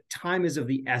that time is of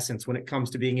the essence when it comes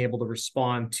to being able to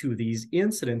respond to these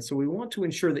incidents. So we want to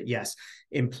ensure that, yes,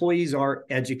 employees are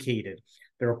educated.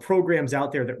 There are programs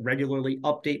out there that regularly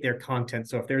update their content.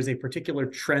 So if there's a particular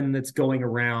trend that's going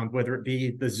around, whether it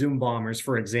be the Zoom bombers,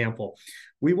 for example,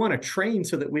 we want to train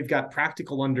so that we've got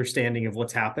practical understanding of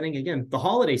what's happening. Again, the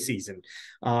holiday season,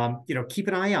 keep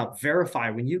an eye out, verify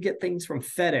when you get things from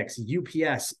FedEx,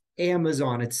 UPS,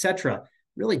 Amazon, etc.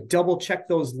 Really double check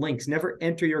those links. Never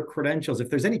enter your credentials. If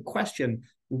there's any question,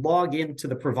 log into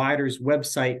the provider's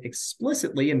website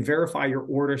explicitly and verify your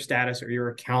order status or your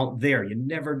account there. You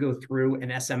never go through an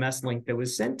SMS link that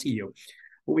was sent to you.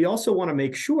 But we also want to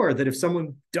make sure that if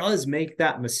someone does make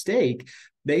that mistake,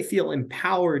 they feel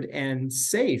empowered and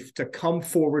safe to come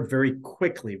forward very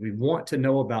quickly. We want to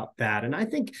know about that. And I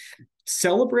think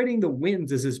celebrating the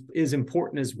wins is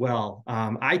important as well.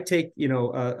 I take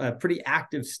a pretty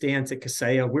active stance at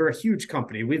Kaseya. We're a huge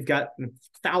company. We've got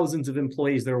thousands of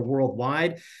employees that are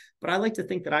worldwide, but I like to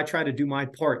think that I try to do my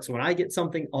part. So when I get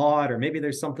something odd, or maybe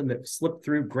there's something that slipped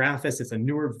through Graphis, it's a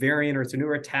newer variant or it's a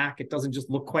newer attack, it doesn't just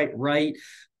look quite right,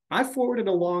 I forward it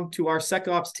along to our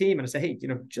SecOps team and I say, hey,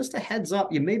 just a heads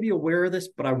up, you may be aware of this,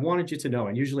 but I wanted you to know.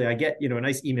 And usually I get, a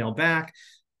nice email back,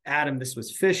 Adam, this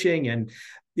was phishing. And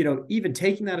even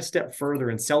taking that a step further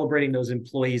and celebrating those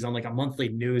employees on like a monthly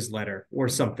newsletter or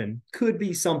something could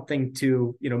be something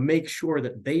to, make sure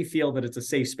that they feel that it's a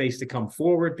safe space to come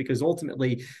forward, because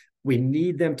ultimately we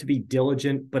need them to be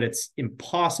diligent, but it's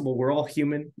impossible. We're all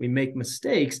human. We make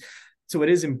mistakes. So it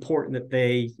is important that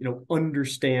they,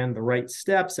 understand the right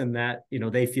steps and that,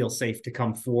 they feel safe to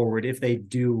come forward if they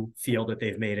do feel that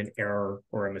they've made an error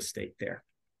or a mistake there.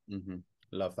 Mm-hmm.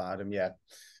 Love that, Adam. Yeah.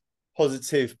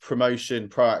 Positive promotion,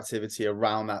 proactivity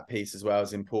around that piece as well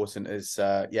is important as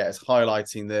as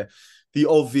highlighting the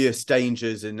obvious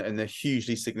dangers and the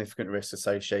hugely significant risks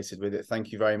associated with it.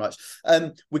 Thank you very much.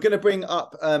 We're going to bring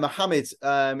up Mohammed,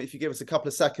 if you give us a couple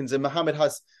of seconds, and Mohammed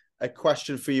has a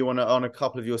question for you on a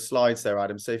couple of your slides there,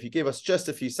 Adam. So if you give us just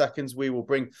a few seconds, we will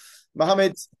bring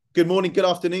Mohammed. Good morning, good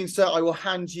afternoon, sir. I will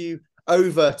hand you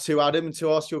over to Adam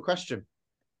to ask your question.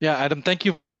 Yeah, Adam, thank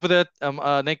you for that.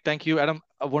 Nick, thank you. Adam,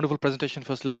 a wonderful presentation.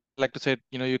 First, I'd like to say,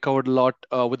 you covered a lot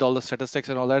with all the statistics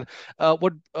and all that.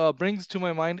 What brings to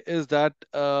my mind is that,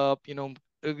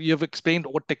 you have explained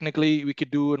what technically we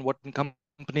could do and what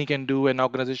company can do and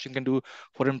organization can do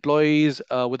for employees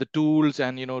with the tools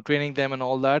and, training them and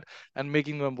all that and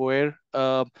making them aware.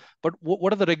 But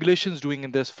what are the regulations doing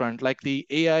in this front? Like the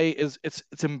AI it's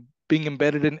being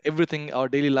embedded in everything, our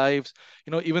daily lives,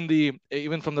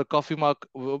 even from the coffee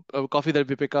coffee that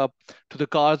we pick up to the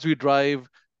cars we drive,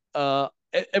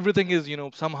 everything is,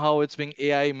 somehow it's being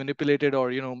AI manipulated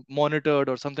or, monitored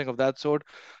or something of that sort.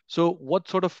 So what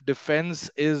sort of defense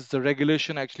is the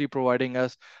regulation actually providing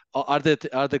us? Are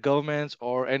the governments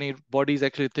or any bodies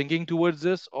actually thinking towards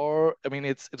this? Or, I mean,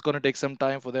 it's going to take some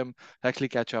time for them to actually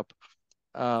catch up.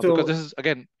 Because this is,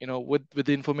 again, with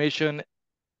the information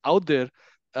out there,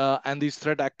 and these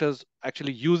threat actors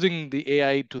actually using the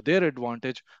AI to their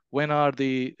advantage, when are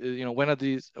the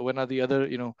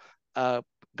other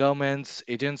governments,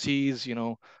 agencies,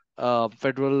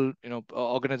 federal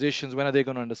organizations, when are they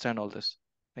going to understand all this?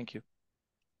 Thank you.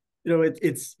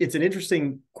 It's an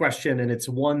interesting question, and it's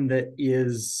one that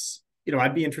is,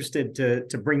 I'd be interested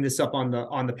to bring this up on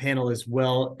the panel as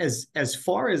well. As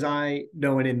far as I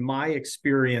know, and in my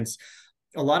experience,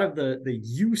 a lot of the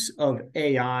use of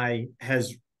AI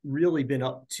has really been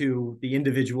up to the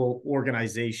individual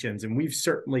organizations. And we've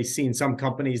certainly seen some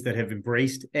companies that have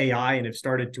embraced AI and have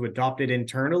started to adopt it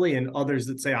internally, and others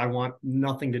that say, I want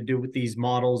nothing to do with these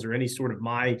models or any sort of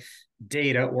my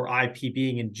data or IP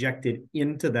being injected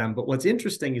into them. But what's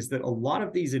interesting is that a lot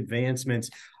of these advancements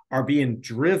are being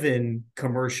driven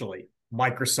commercially.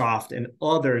 Microsoft and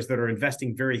others that are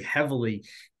investing very heavily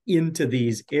into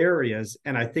these areas.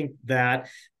 And I think that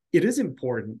it is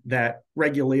important that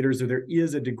regulators, or there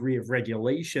is a degree of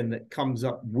regulation that comes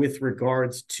up with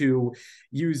regards to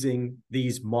using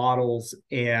these models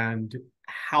and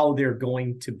how they're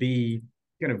going to be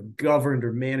kind of governed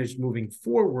or managed moving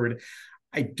forward.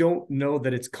 I don't know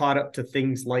that it's caught up to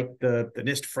things like the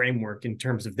NIST framework in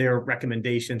terms of their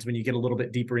recommendations when you get a little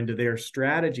bit deeper into their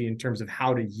strategy in terms of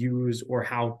how to use or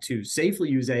how to safely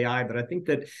use AI. But I think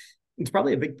that it's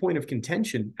probably a big point of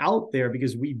contention out there,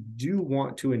 because we do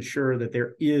want to ensure that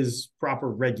there is proper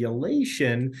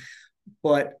regulation.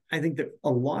 But I think that a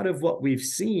lot of what we've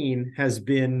seen has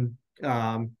been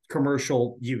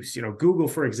commercial use. Google,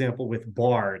 for example, with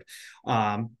Bard,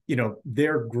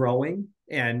 they're growing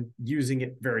and using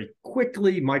it very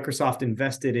quickly. Microsoft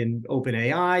invested in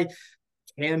OpenAI.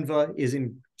 Canva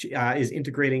is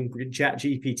integrating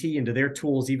ChatGPT into their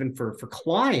tools, even for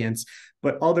clients.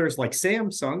 But others like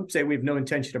Samsung say we have no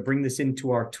intention to bring this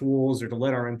into our tools or to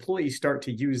let our employees start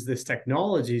to use this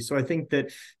technology. So I think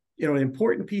that an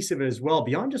important piece of it as well,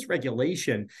 beyond just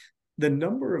regulation, the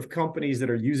number of companies that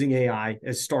are using AI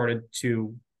has started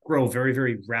to grow very,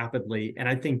 very rapidly. And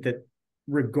I think that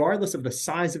regardless of the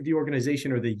size of the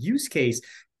organization or the use case,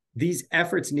 these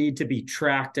efforts need to be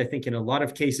tracked. I think in a lot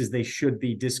of cases, they should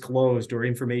be disclosed, or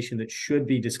information that should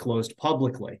be disclosed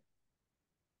publicly.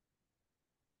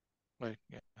 Right.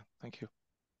 Yeah. Thank you.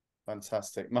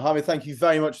 Fantastic. Mohammed, thank you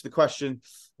very much for the question.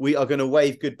 We are going to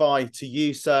wave goodbye to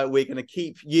you, sir. We're going to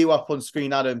keep you up on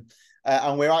screen, Adam,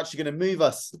 and we're actually going to move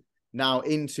us now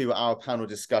into our panel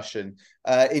discussion.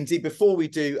 Indeed, before we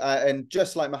do, and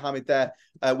just like Mohammed there,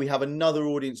 we have another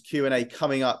audience Q&A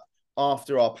coming up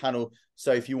after our panel.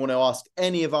 So if you want to ask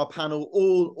any of our panel,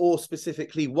 all or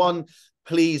specifically one,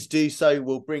 please do so.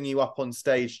 We'll bring you up on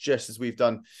stage just as we've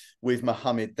done with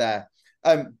Mohammed there.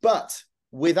 But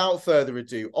without further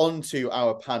ado, on to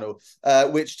our panel,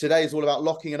 which today is all about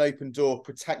locking an open door,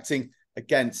 protecting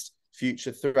against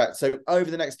future threats. So over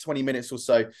the next 20 minutes or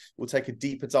so, we'll take a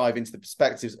deeper dive into the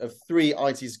perspectives of 3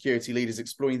 IT security leaders,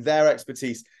 exploring their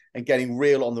expertise and getting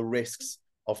real on the risks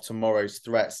of tomorrow's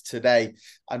threats today.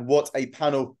 And what a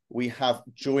panel we have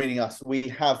joining us. We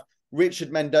have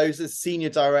Richard Mendoza, Senior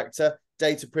Director,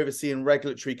 Data Privacy and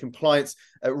Regulatory Compliance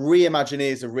at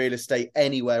Reimagineers of Real Estate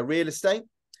Anywhere Real Estate.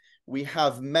 We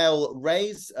have Mel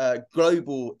Reyes,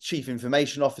 Global Chief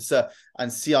Information Officer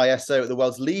and CISO at the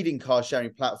world's leading car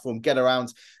sharing platform,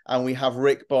 GetAround. And we have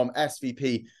Rick Baum,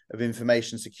 SVP of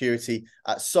Information Security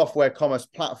at software commerce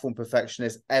platform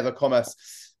perfectionist, EverCommerce.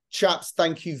 Chaps,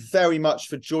 thank you very much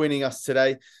for joining us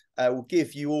today. We'll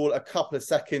give you all a couple of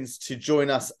seconds to join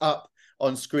us up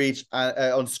on screen,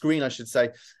 I should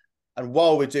say. And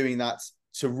while we're doing that,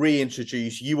 to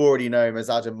reintroduce, you already know him as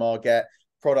Adam Margett,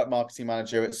 Product Marketing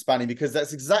Manager at Spanning, because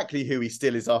that's exactly who he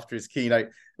still is after his keynote.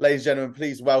 Ladies and gentlemen,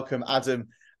 please welcome Adam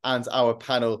and our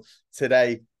panel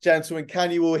today. Gentlemen, can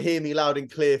you all hear me loud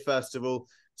and clear, first of all?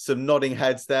 Some nodding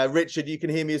heads there. Richard, you can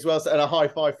hear me as well. And a high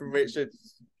five from Richard.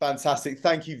 Fantastic.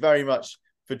 Thank you very much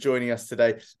for joining us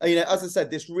today. And, as I said,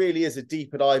 this really is a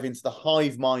deeper dive into the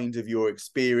hive mind of your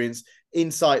experience,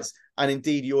 insights, and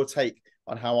indeed your take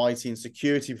on how IT and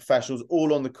security professionals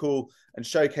all on the call and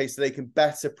showcase that they can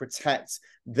better protect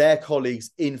their colleagues'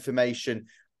 information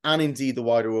and indeed the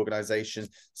wider organization.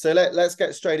 So let's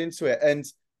get straight into it. And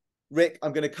Rick,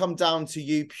 I'm going to come down to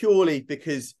you purely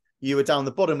because you were down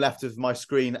the bottom left of my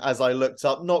screen as I looked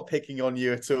up, not picking on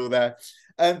you at all there.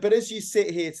 But as you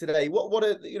sit here today,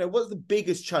 what's the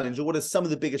biggest challenge, or what are some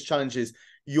of the biggest challenges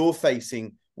you're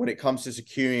facing when it comes to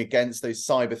securing against those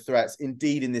cyber threats?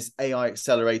 Indeed, in this AI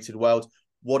accelerated world,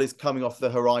 what is coming off the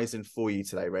horizon for you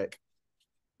today, Rick?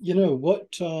 Some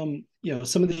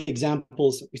of the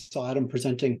examples that we saw Adam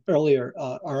presenting earlier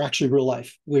are actually real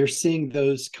life. We're seeing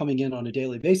those coming in on a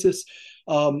daily basis.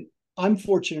 I'm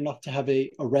fortunate enough to have a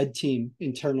red team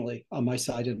internally on my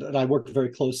side, and I work very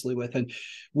closely with. And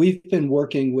we've been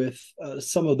working with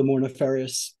some of the more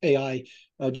nefarious AI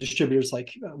distributors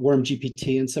like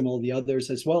WormGPT and some of the others,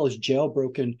 as well as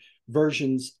jailbroken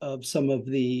versions of some of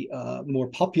the more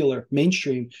popular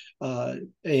mainstream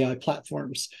AI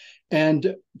platforms.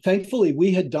 And thankfully,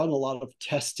 we had done a lot of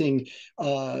testing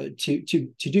to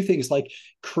do things like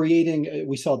creating.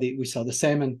 We saw the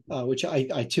salmon, which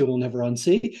I too will never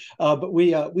unsee. But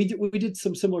we did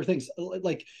some similar things,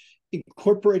 like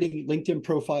incorporating LinkedIn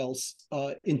profiles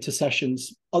into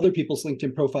sessions, other people's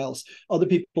LinkedIn profiles, other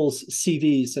people's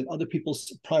CVs, and other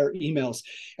people's prior emails,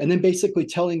 and then basically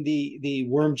telling the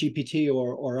WormGPT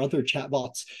or other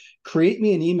chatbots, create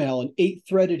me an email, an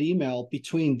 8-threaded email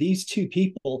between these 2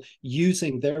 people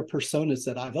using their personas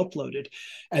that I've uploaded.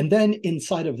 And then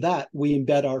inside of that, we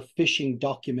embed our phishing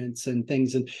documents and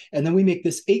things. And then we make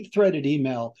this 8-threaded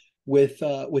email with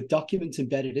documents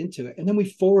embedded into it. And then we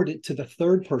forward it to the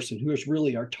third person, who is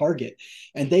really our target.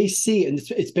 And they see, and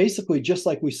it's basically just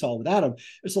like we saw with Adam,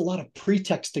 there's a lot of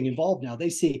pretexting involved now. They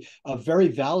see a very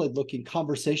valid looking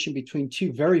conversation between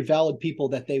 2 very valid people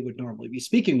that they would normally be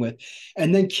speaking with.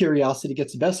 And then curiosity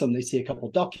gets the best of them. They see a couple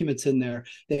of documents in there.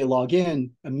 They log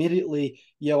in immediately.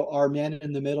 Our man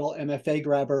in the middle, MFA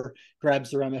grabber, grabs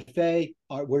their MFA,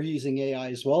 we're using AI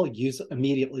as well.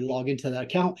 Immediately log into that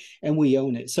account, and we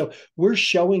own it. So we're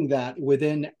showing that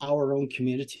within our own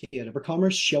community at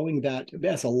EverCommerce, showing that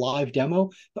as a live demo.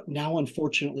 But now,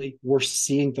 unfortunately, we're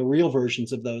seeing the real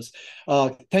versions of those.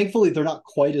 Thankfully, they're not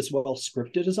quite as well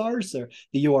scripted as ours.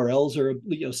 The URLs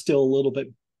are still a little bit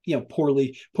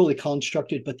poorly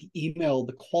constructed, but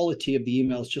the quality of the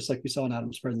emails, just like we saw in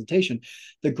Adam's presentation,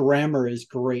 the grammar is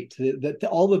great.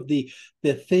 All of the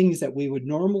things that we would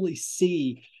normally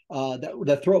see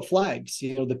that throw flags,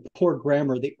 the poor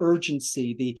grammar, the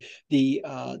urgency,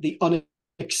 the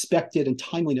unexpected and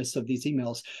timeliness of these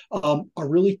emails are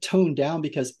really toned down,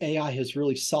 because AI has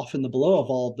really softened the blow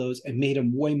of all of those and made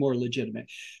them way more legitimate.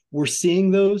 We're seeing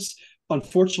those.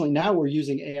 Unfortunately, now we're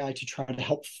using AI to try to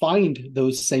help find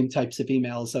those same types of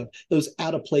emails, of those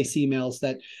out-of-place emails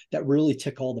that really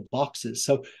tick all the boxes.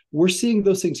 So we're seeing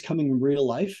those things coming in real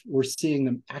life. We're seeing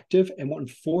them active, and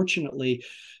unfortunately,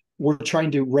 we're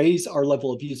trying to raise our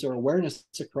level of user awareness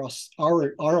across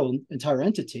our own entire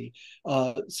entity,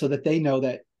 so that they know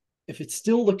that if it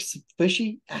still looks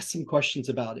fishy, ask some questions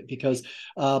about it, because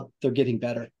they're getting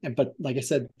better. But like I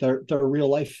said, they're real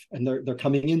life, and they're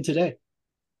coming in today.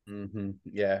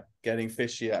 Yeah, getting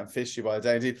fishier and fishier by the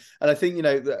day, indeed. And I think,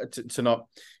 to not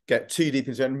get too deep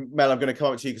into it, and Mel, I'm going to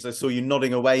come up to you because I saw you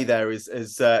nodding away there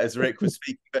as Rick was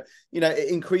speaking. But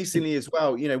increasingly as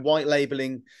well, white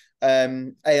labeling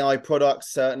AI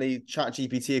products, certainly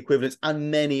ChatGPT equivalents,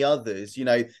 and many others,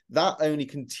 that only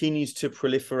continues to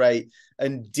proliferate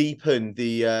and deepen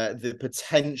the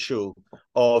potential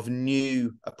of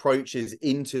new approaches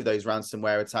into those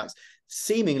ransomware attacks,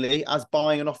 seemingly as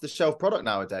buying an off-the-shelf product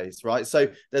nowadays, right? So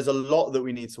there's a lot that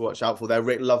we need to watch out for there.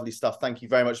 Rick, lovely stuff. Thank you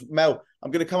very much. Mel,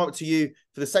 I'm going to come up to you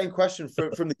for the same question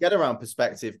from the get-around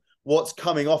perspective. What's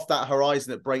coming off that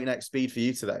horizon at breakneck speed for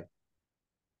you today?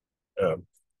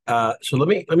 So let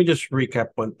me just recap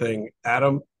one thing.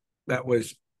 Adam, that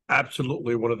was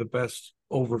absolutely one of the best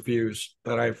overviews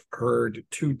that I've heard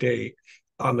to date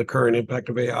on the current impact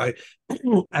of AI.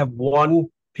 I have one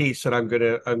piece that I'm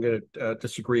gonna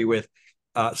disagree with.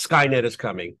 Skynet is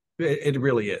coming. It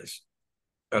really is.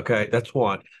 Okay, that's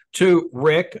one. Two,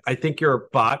 Rick, I think you're a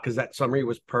bot, because that summary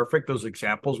was perfect. Those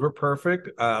examples were perfect.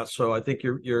 So I think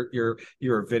you're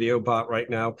a video bot right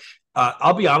now.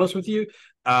 I'll be honest with you.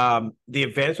 The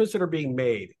advancements that are being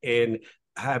made in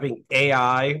having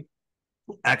AI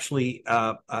actually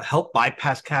help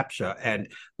bypass CAPTCHA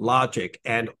and logic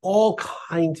and all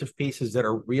kinds of pieces that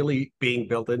are really being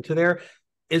built into there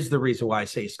is the reason why I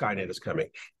say Skynet is coming,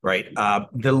 right?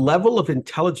 The level of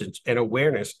intelligence and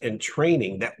awareness and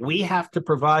training that we have to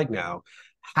provide now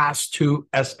has to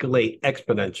escalate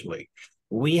exponentially.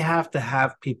 We have to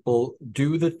have people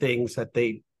do the things that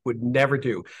they would never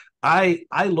do. I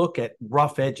look at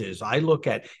rough edges. I look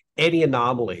at any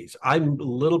anomalies. I'm a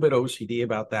little bit OCD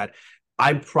about that.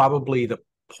 I'm probably the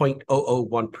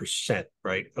 0.001%,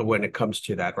 right, when it comes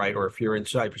to that, right? Or if you're in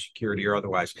cybersecurity or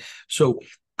otherwise. So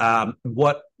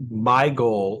what my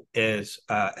goal is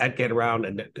at Get Around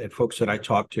and folks that I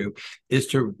talk to is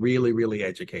to really, really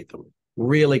educate them,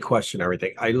 really question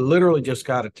everything. I literally just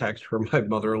got a text from my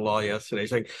mother-in-law yesterday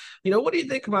saying, what do you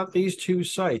think about these two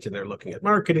sites? And they're looking at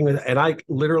marketing. And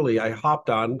I hopped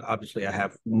on. Obviously, I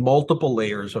have multiple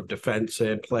layers of defense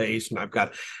in place, and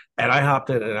I hopped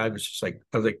in, and I was like,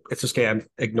 it's a scam.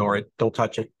 Ignore it. Don't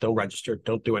touch it. Don't register.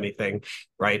 Don't do anything.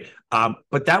 Right.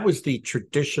 But that was the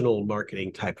traditional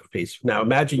marketing type of piece. Now,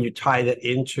 imagine you tie that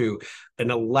into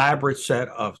an elaborate set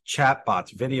of chat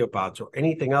bots, video bots, or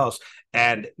anything else,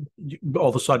 and all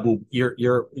of a sudden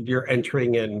you're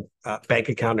entering in bank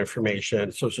account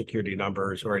information, social security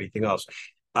numbers, or anything else.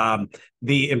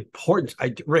 The importance,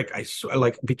 Rick, I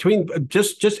like between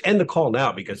just end the call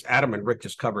now, because Adam and Rick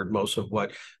just covered most of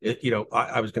what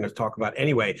I was going to talk about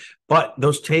anyway. But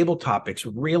those table topics,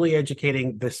 really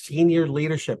educating the senior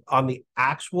leadership on the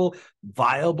actual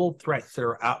viable threats that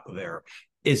are out there,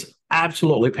 is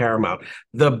absolutely paramount.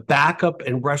 The backup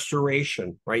and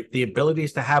restoration, right? The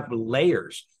abilities to have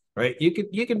layers. Right, you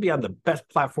can be on the best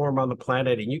platform on the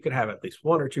planet, and you can have at least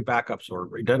one or two backups or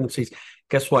redundancies.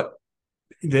 Guess what?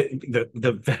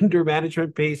 The vendor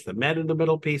management piece, the man in the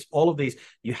middle piece, all of these,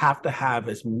 you have to have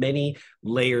as many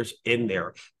layers in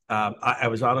there. I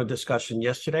was on a discussion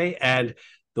yesterday, and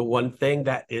the one thing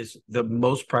that is the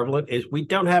most prevalent is we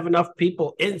don't have enough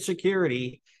people in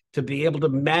security to be able to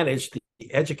manage the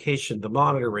education, the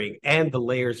monitoring, and the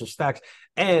layers of stacks.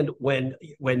 And when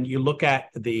you look at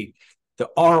the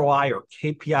ROI or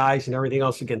KPIs and everything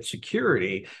else against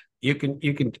security, you can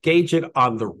gauge it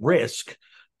on the risk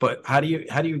But how do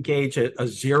you gauge a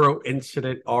zero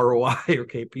incident ROI or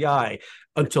KPI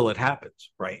until it happens,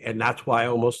 right? And that's why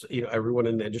almost everyone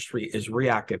in the industry is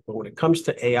reactive. But when it comes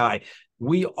to AI,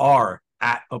 we are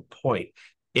at a point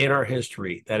in our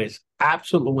history that is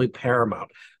absolutely paramount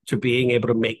to being able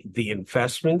to make the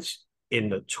investments in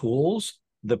the tools,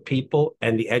 the people,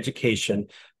 and the education,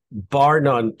 bar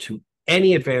none, to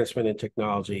any advancement in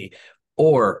technology,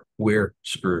 or we're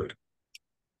screwed.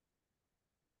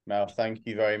 Mel, thank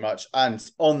you very much. And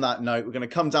on that note, we're going to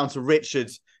come down to Richard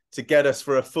to get us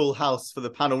for a full house for the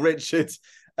panel. Richard,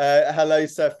 hello,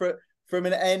 sir. From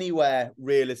an anywhere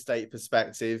real estate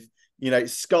perspective,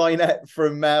 Skynet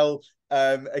from Mel,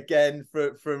 again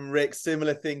from Rick,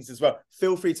 similar things as well.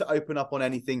 Feel free to open up on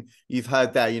anything you've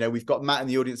heard there. We've got Matt in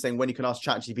the audience saying when you can ask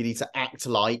ChatGPT to act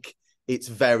like, it's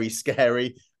very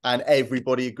scary, and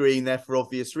everybody agreeing there for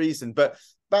obvious reason. But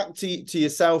back to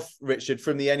yourself, Richard,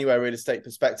 from the anywhere real estate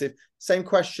perspective, same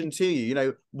question to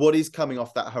you. What is coming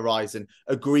off that horizon?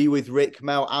 Agree with Rick,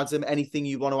 Mel, Adam, anything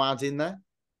you want to add in there?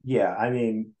 Yeah, I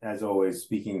mean, as always,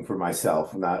 speaking for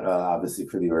myself, not obviously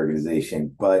for the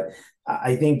organization, but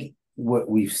I think what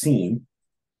we've seen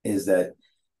is that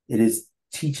it is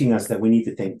teaching us that we need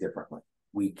to think differently.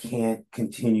 We can't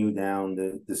continue down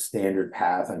the standard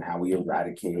path on how we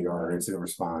eradicate our incident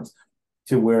response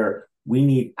to where we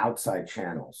need outside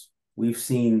channels. We've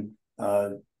seen,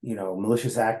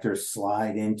 malicious actors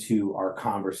slide into our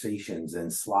conversations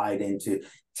and slide into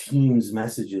Teams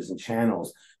messages and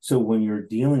channels. So when you're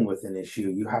dealing with an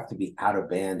issue, you have to be out of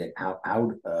band and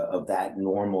out of that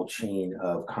normal chain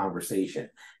of conversation.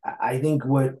 I think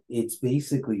what it's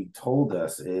basically told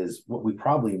us is what we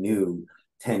probably knew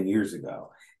 10 years ago,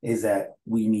 is that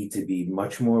we need to be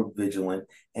much more vigilant,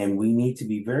 and we need to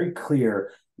be very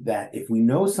clear that if we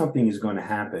know something is going to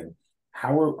happen,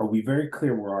 how are we very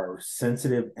clear where our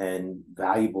sensitive and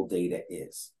valuable data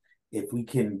is? If we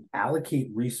can allocate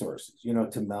resources,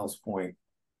 to Mel's point,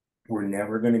 we're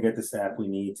never going to get the staff we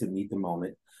need to meet the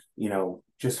moment.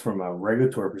 Just from a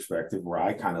regulatory perspective, where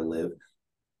I kind of live,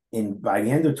 by the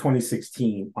end of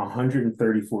 2016,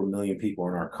 134 million people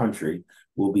in our country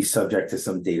will be subject to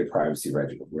some data privacy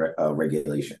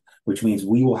regulation, which means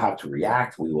we will have to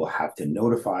react, we will have to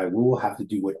notify, we will have to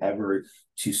do whatever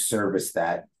to service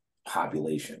that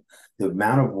population. The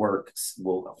amount of work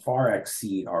will far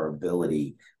exceed our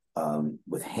ability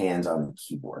with hands on the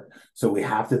keyboard. So we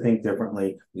have to think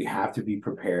differently. We have to be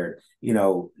prepared.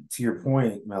 To your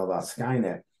point, Mel, about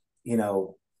Skynet,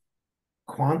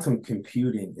 quantum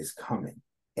computing is coming.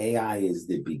 AI is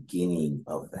the beginning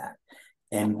of that.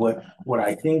 And what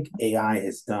I think AI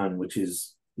has done, which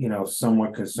is,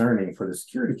 somewhat concerning for the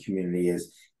security community,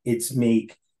 is it's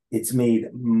made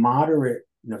moderate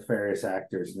nefarious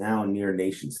actors now near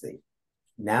nation state.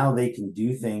 Now they can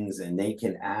do things, and they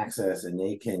can access, and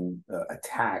they can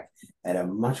attack at a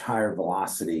much higher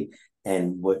velocity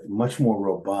and with much more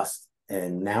robust.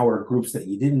 And now are groups that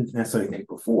you didn't necessarily think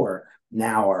before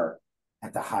now are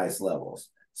at the highest levels.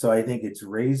 So I think it's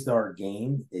raised our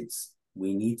game.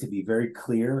 We need to be very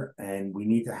clear, and we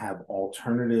need to have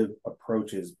alternative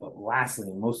approaches. But lastly,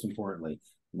 and most importantly,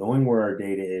 knowing where our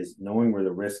data is, knowing where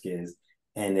the risk is.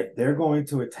 And if they're going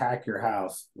to attack your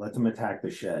house, let them attack the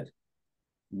shed,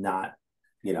 not,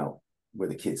 where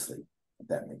the kids sleep, if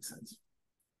that makes sense.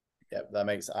 Yeah, that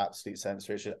makes absolute sense,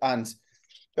 Richard. And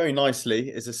very nicely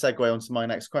is a segue onto my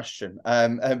next question.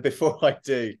 And before I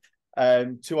do,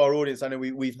 to our audience, I know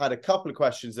we've had a couple of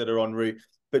questions that are en route,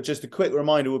 but just a quick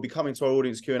reminder, we'll be coming to our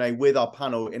audience Q&A with our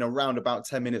panel in around about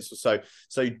 10 minutes or so.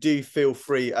 So do feel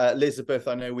free. Elizabeth,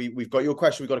 I know we've got your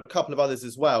question. We've got a couple of others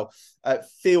as well.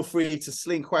 Feel free to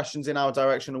sling questions in our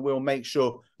direction, and we'll make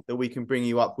sure that we can bring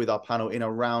you up with our panel in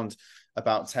around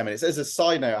about 10 minutes. As a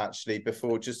side note, actually,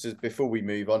 before we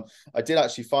move on, I did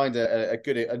actually find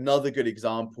another good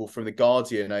example from The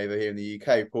Guardian over here in the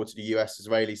UK, reported a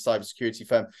US-Israeli cybersecurity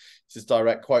firm, this is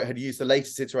direct quote, had used the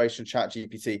latest iteration of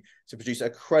ChatGPT to produce a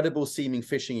credible seeming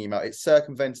phishing email. It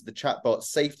circumvented the chatbot's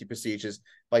safety procedures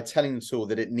by telling the tool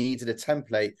that it needed a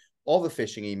template of a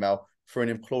phishing email for an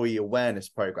employee awareness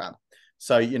program.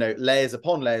 So, layers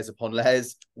upon layers upon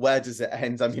layers. Where does it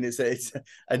end? I mean, it's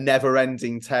a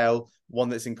never-ending tale, one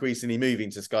that's increasingly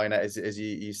moving to Skynet, as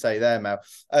you say there, Mel.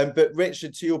 But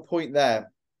Richard, to your point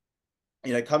there,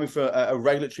 coming from a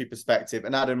regulatory perspective,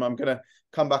 and Adam, I'm going to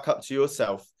come back up to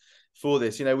yourself for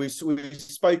this. We've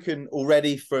spoken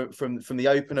already from the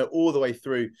opener all the way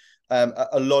through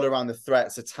a lot around the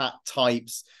threats, attack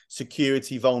types,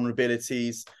 security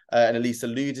vulnerabilities, and Elise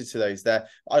alluded to those there.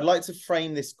 I'd like to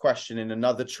frame this question in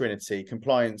another trinity: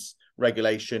 compliance,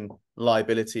 regulation,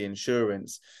 liability,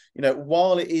 insurance. You know,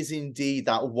 while it is indeed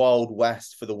that wild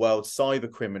west for the world's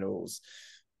cyber criminals,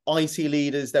 IT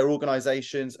leaders, their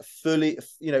organizations fully,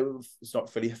 you know, it's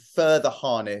not fully, further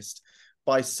harnessed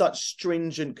by such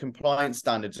stringent compliance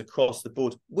standards across the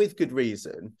board with good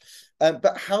reason.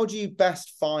 But how do you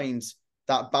best find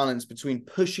that balance between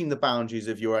pushing the boundaries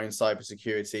of your own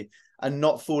cybersecurity and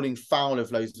not falling foul of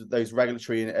those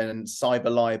regulatory and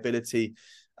cyber liability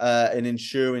and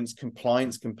insurance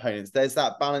compliance components? There's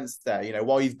that balance there. You know,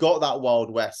 while you've got that Wild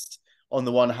West on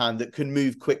the one hand that can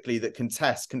move quickly, that can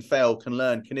test, can fail, can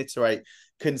learn, can iterate,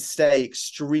 can stay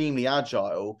extremely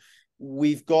agile,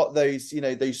 we've got those, you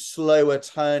know, those slower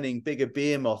turning, bigger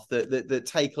behemoth that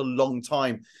take a long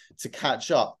time to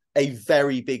catch up. A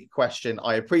very big question,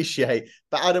 I appreciate.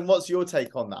 But Adam, what's your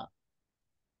take on that?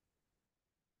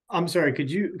 I'm sorry, could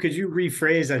you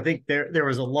rephrase? I think there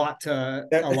was a lot to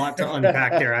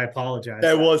unpack there. I apologize.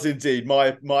 There was indeed.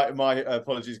 My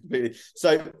apologies completely.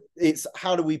 So it's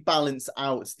how do we balance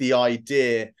out the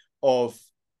idea of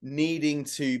needing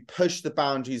to push the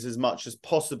boundaries as much as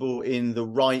possible in the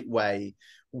right way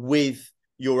with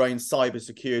your own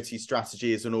cybersecurity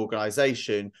strategy as an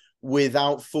organization,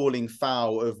 without falling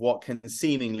foul of what can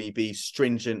seemingly be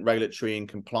stringent regulatory and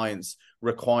compliance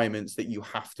requirements that you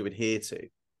have to adhere to?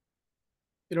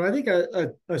 You know, I think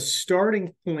a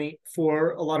starting point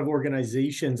for a lot of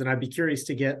organizations, and I'd be curious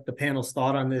to get the panel's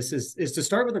thought on this, is to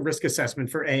start with a risk assessment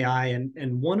for AI.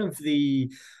 And one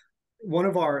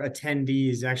of our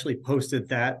attendees actually posted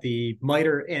that the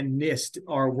MITRE and NIST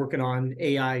are working on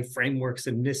AI frameworks,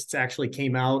 and NIST actually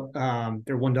came out.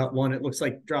 Their 1.1, it looks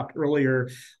like, dropped earlier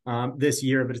this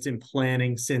year, but it's in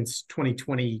planning since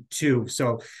 2022.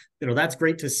 So, you know, that's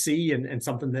great to see and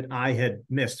something that I had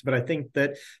missed. But I think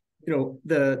that, you know,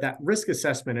 that risk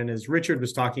assessment, and as Richard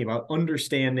was talking about,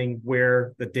 understanding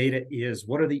where the data is,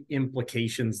 what are the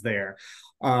implications there?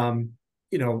 You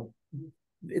know,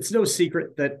 it's no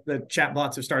secret that the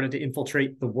chatbots have started to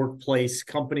infiltrate the workplace.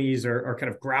 Companies are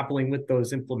kind of grappling with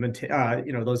those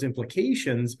those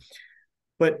implications.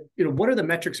 But, you know, what are the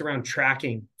metrics around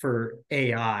tracking for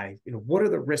AI? You know, what are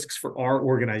the risks for our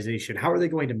organization? How are they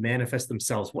going to manifest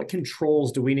themselves? What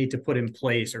controls do we need to put in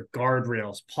place, or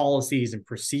guardrails, policies, and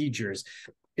procedures?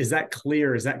 Is that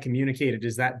clear? Is that communicated?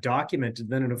 Is that documented?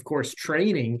 Then, and of course,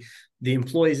 training the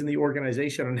employees in the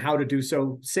organization on how to do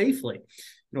so safely.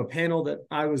 You know, a panel that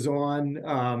I was on,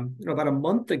 about a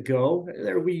month ago,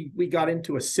 we got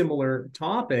into a similar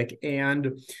topic,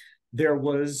 and there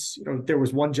was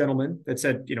one gentleman that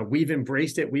said, you know, we've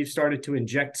embraced it. We've started to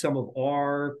inject some of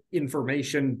our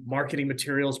information, marketing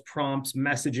materials, prompts,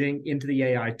 messaging into the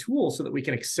AI tool so that we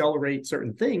can accelerate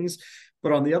certain things.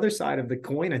 But on the other side of the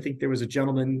coin, I think there was a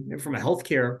gentleman from a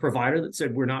healthcare provider that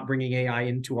said, we're not bringing AI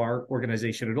into our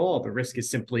organization at all. The risk is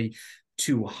simply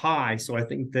too high. So I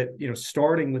think that, you know,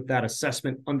 starting with that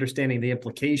assessment, understanding the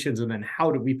implications, and then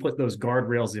how do we put those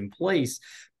guardrails in place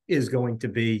is going to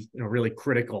be, you know, really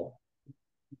critical.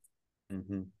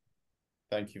 Mm-hmm.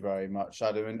 Thank you very much,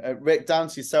 Adam. And Rick, down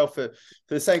to yourself for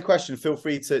the same question. Feel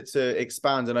free to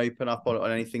expand and open up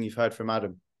on anything you've heard from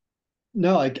Adam.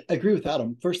 No, I agree with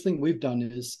Adam. First thing we've done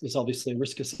is obviously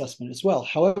risk assessment as well.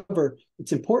 However,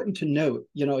 it's important to note,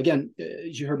 you know, again,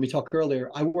 as you heard me talk earlier,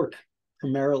 I work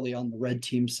primarily on the red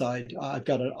team side. I've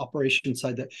got an operations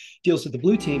side that deals with the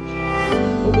blue team.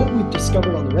 But what we've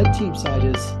discovered on the red team side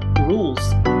is the rules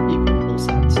equal both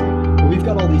sides. We've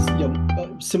got all these, you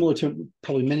know, similar to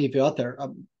probably many of you out there.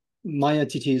 My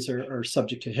entities are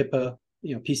subject to HIPAA,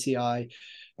 you know, PCI,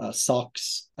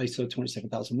 SOX, ISO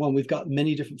 27001. We've got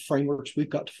many different frameworks we've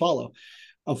got to follow.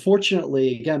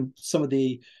 Unfortunately, again, some of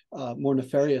the more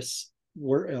nefarious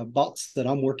bots that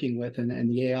I'm working with and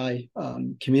the AI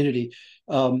community,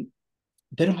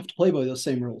 they don't have to play by those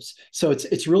same rules. So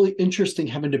it's really interesting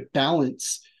having to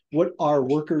balance what our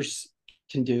workers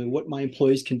can do, what my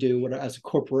employees can do, what as a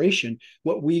corporation,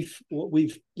 what we've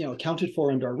you know accounted for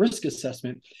under our risk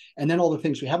assessment, and then all the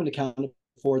things we haven't accounted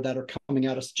for that are coming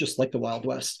at us just like the Wild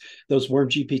West. Those worm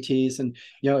GPTs, and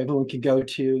you know everyone can go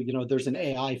to, you know, there's an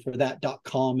AI for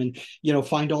that.com and, you know,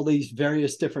 find all these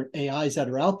various different AIs that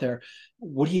are out there.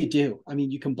 What do? I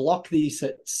mean, you can block these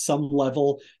at some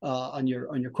level on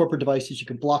your corporate devices. You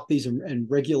can block these and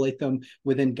regulate them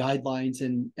within guidelines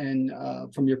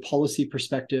and from your policy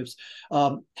perspectives.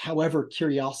 However,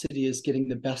 curiosity is getting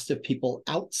the best of people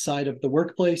outside of the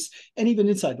workplace and even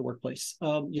inside the workplace,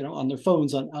 you know, on their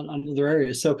phones, on other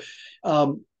areas. So,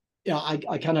 you know,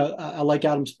 I like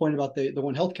Adam's point about the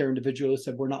one healthcare individual who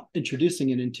said we're not introducing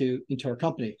it into our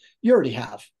company. You already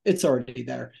have. It's already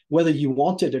there. Whether you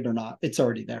wanted it or not, it's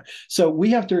already there. So we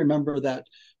have to remember that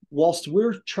whilst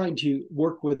we're trying to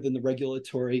work within the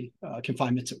regulatory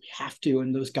confinements that we have to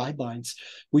and those guidelines,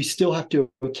 we still have to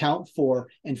account for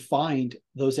and find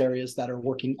those areas that are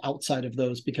working outside of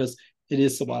those, because it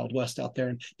is the Wild West out there.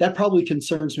 And that probably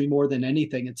concerns me more than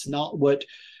anything. It's not what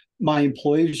my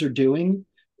employees are doing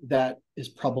that is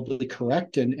probably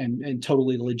correct and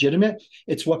totally legitimate.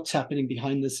 It's what's happening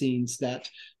behind the scenes that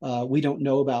we don't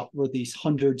know about, where these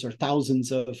hundreds or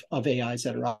thousands of AIs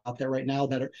that are out there right now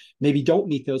that are maybe don't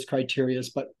meet those criteria,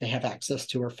 but they have access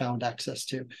to or found access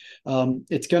to.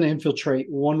 It's going to infiltrate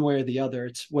one way or the other.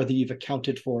 It's whether you've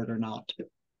accounted for it or not.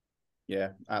 Yeah,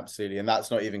 absolutely. And that's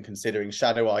not even considering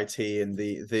shadow IT and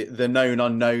the known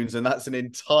unknowns. And that's an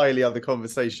entirely other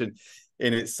conversation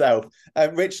in itself.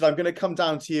 Richard, I'm going to come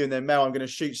down to you, and then Mel, I'm going to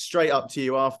shoot straight up to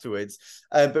you afterwards.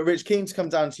 But Rich, keen to come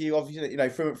down to you, obviously,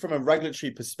 from a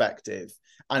regulatory perspective,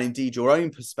 and indeed your own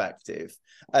perspective.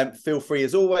 Feel free,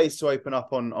 as always, to open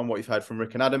up on what you've heard from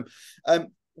Rick and Adam.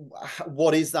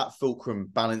 What is that fulcrum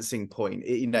balancing point?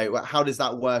 How does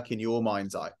that work in your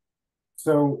mind's eye?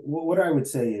 So what I would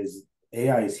say is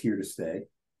AI is here to stay.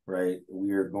 Right,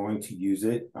 we are going to use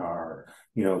it. Our,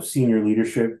 senior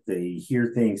leadership, they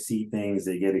hear things, see things,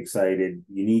 they get excited.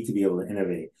 You need to be able to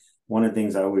innovate. One of the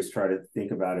things I always try to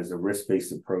think about is a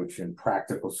risk-based approach and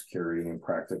practical security and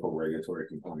practical regulatory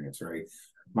compliance. Right,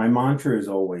 my mantra is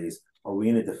always: are we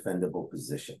in a defendable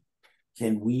position?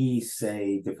 Can we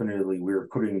say definitively we're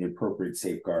putting the appropriate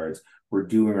safeguards? We're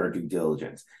doing our due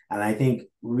diligence. And I think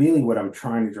really what I'm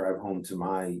trying to drive home to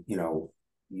my,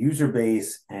 user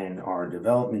base and our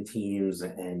development teams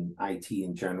and IT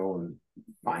in general and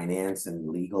finance and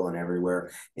legal and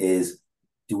everywhere is,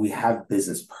 do we have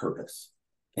business purpose?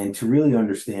 And to really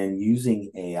understand,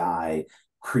 using AI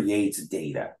creates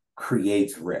data,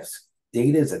 creates risk.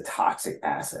 Data is a toxic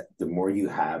asset. The more you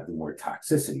have, the more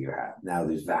toxicity you have. Now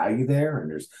there's value there,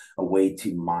 and there's a way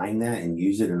to mine that and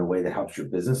use it in a way that helps your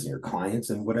business and your clients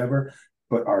and whatever.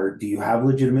 But do you have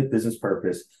legitimate business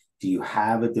purpose? Do you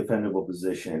have a defendable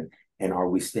position? And are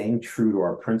we staying true to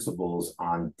our principles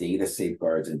on data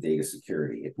safeguards and data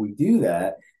security? If we do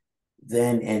that,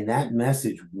 then, and that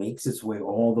message makes its way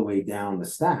all the way down the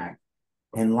stack.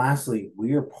 And lastly,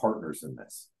 we are partners in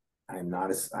this. I am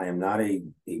not a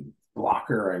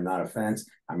blocker. I'm not a fence.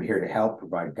 I'm here to help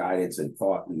provide guidance and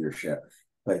thought leadership.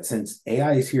 But since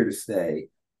AI is here to stay,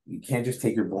 you can't just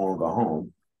take your ball and go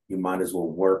home. You might as well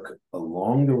work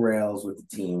along the rails with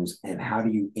the teams. And how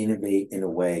do you innovate in a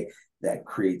way that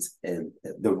creates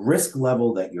the risk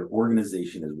level that your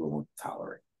organization is willing to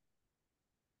tolerate?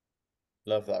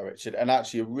 Love that, Richard. And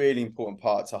actually a really important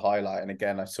part to highlight. And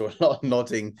again, I saw a lot of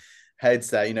nodding heads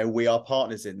there. We are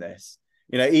partners in this.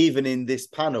 Even in this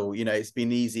panel, it's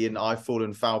been easy, and I've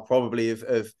fallen foul probably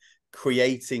of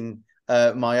creating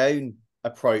my own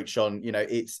approach on,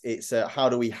 it's how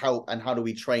do we help and how do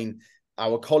we train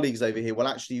our colleagues over here? Well,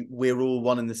 actually, we're all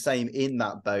one and the same in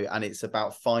that boat, and it's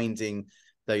about finding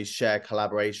those shared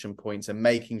collaboration points and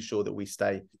making sure that we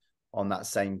stay on that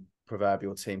same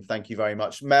proverbial team. Thank you very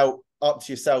much. Mel, up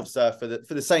to yourself, sir, for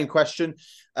the same question.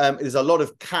 There's a lot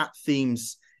of cat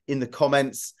themes in the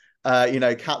comments.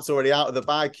 Cat's already out of the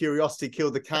bag. Curiosity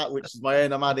killed the cat, which is my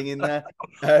own I'm adding in there.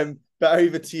 But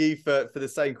over to you for the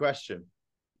same question.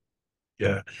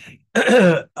 Yeah.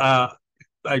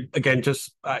 I'm going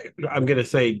to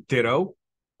say ditto,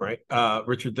 right?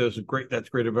 Richard, that's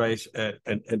great advice.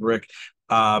 And Rick,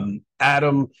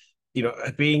 Adam,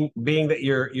 being that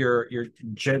you're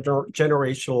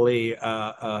generationally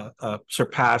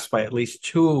surpassed by at least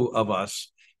two of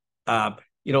us,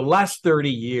 last 30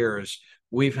 years,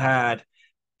 we've had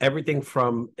everything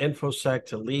from InfoSec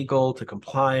to legal to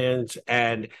compliance,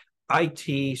 and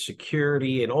IT,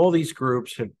 security, and all these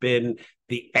groups have been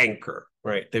the anchor,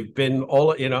 right? They've been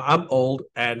all, I'm old,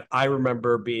 and I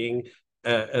remember being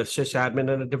a sysadmin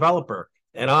and a developer,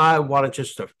 and I wanted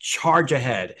just to charge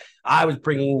ahead. I was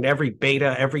bringing every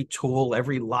beta, every tool,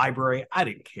 every library. I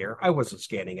didn't care. I wasn't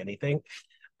scanning anything.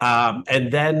 And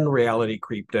then reality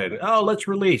creeped in. Oh, let's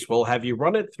release. Well, have you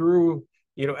run it through,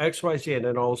 XYZ? And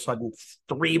then all of a sudden,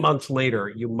 3 months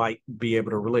later, you might be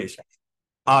able to release.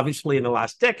 Obviously, in the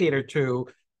last decade or two,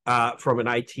 from an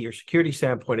IT or security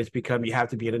standpoint, it's become you have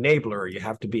to be an enabler, you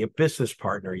have to be a business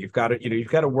partner, you've got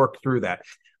to work through that.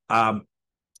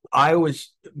 I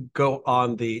always go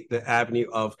on the avenue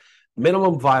of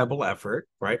minimum viable effort,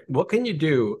 right? What can you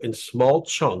do in small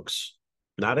chunks,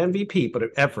 not MVP, but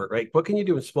effort, right? What can you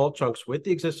do in small chunks with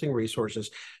the existing resources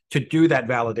to do that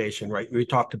validation, right? We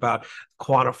talked about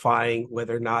quantifying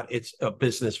whether or not it's a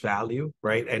business value,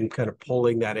 right? And kind of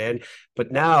pulling that in.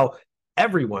 But now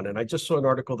everyone, and I just saw an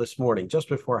article this morning just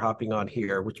before hopping on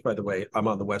here, which, by the way, I'm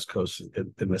on the West Coast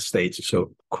in the States,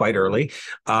 so quite early.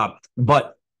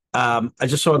 But I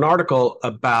just saw an article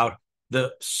about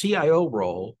the CIO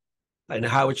role and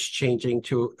how it's changing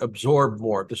to absorb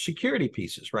more of the security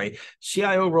pieces, right?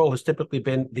 CIO role has typically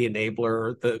been the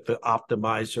enabler, the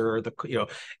optimizer,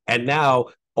 and now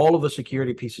all of the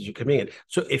security pieces are coming in.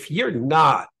 So if you're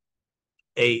not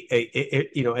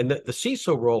and the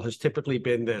CISO role has typically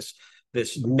been this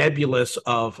nebulous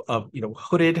of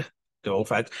hooded, in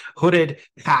fact, hooded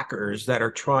hackers that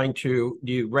are trying to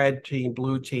do red team,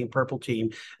 blue team, purple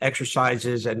team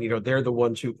exercises, and they're the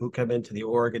ones who come into the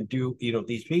org and do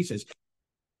these pieces.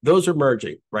 Those are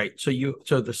merging, right? So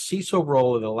the CISO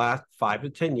role in the last 5 to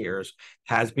 10 years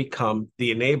has become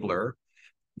the enabler.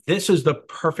 This is the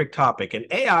perfect topic, and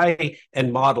AI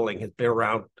and modeling has been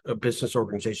around business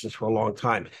organizations for a long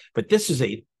time, but this is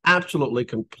a absolutely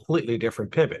completely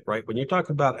different pivot, right? When you're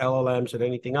talking about LLMs and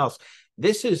anything else,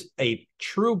 this is a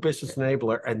true business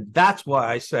enabler, and that's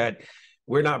why I said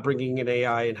we're not bringing in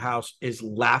AI in-house is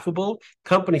laughable.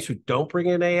 Companies who don't bring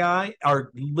in AI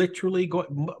are literally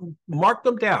going, mark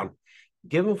them down,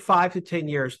 give them 5 to 10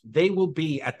 years, they will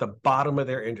be at the bottom of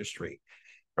their industry,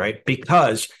 right?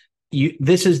 Because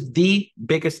this is the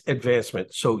biggest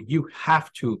advancement. So you have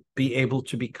to be able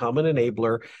to become an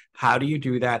enabler. How do you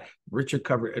do that? Richard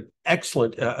covered an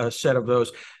excellent set of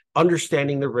those.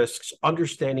 Understanding the risks,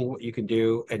 understanding what you can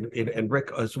do, and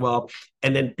Rick as well,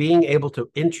 and then being able to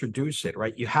introduce it,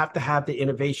 right? You have to have the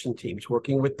innovation teams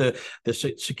working with the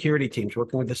security teams,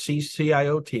 working with the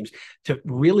CIO teams to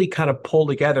really kind of pull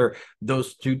together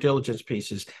those due diligence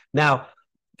pieces. Now,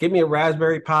 give me a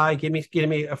Raspberry Pi, give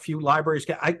me a few libraries.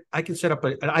 I can set up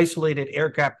an isolated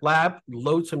air-gapped lab,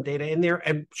 load some data in there,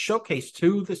 and showcase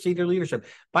to the senior leadership.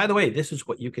 By the way, this is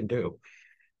what you can do,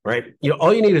 right?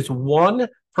 All you need is one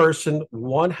person,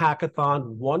 one hackathon,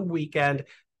 one weekend,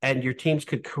 and your teams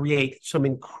could create some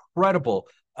incredible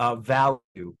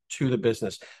value to the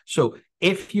business. So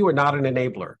if you are not an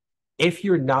enabler, if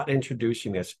you're not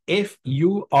introducing this, if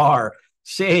you are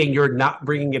saying you're not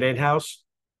bringing it in-house,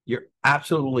 you're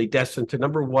absolutely destined to,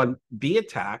 number one, be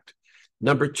attacked.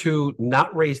 Number two,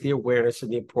 not raise the awareness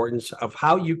and the importance of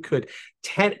how you could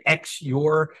 10x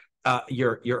your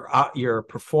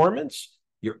performance,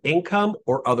 your income,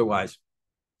 or otherwise.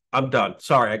 I'm done.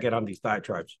 Sorry, I get on these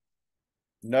diatribes.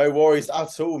 No worries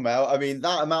at all, Mel. I mean,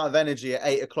 that amount of energy at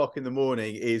 8 o'clock in the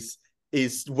morning is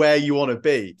where you want to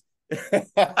be. Thank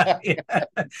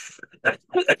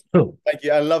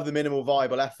you. I love the minimal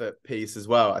viable effort piece as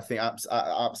well. I think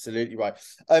absolutely right.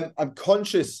 I'm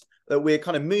conscious that we're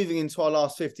kind of moving into our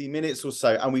last 15 minutes or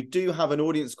so, and we do have an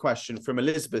audience question from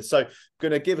Elizabeth. So I'm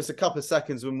going to give us a couple of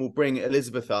seconds when we'll bring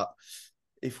Elizabeth up.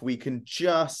 If we can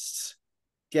just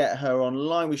get her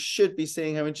online, we should be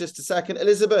seeing her in just a second.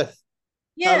 Elizabeth.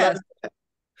 Yes.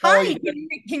 How Hi.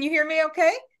 Can you hear me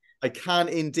okay? I can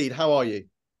indeed. How are you?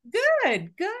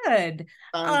 Good.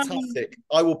 Fantastic.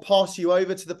 I will pass you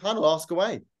over to the panel. Ask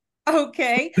away.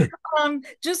 Okay.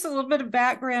 Just a little bit of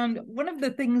background. One of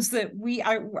the things that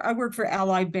I work for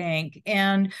Ally Bank,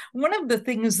 and one of the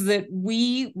things that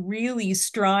we really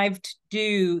strive to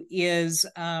do is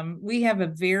we have a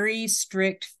very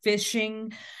strict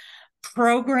phishing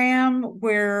program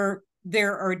where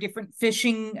there are different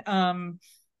phishing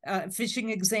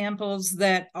examples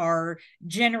that are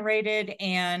generated,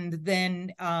 and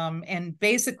then and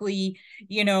basically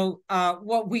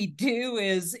what we do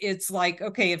is it's like,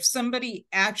 okay, if somebody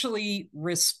actually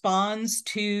responds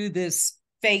to this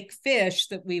fake fish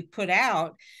that we've put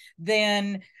out,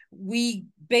 then we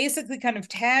basically kind of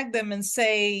tag them and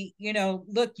say,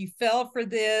 look, you fell for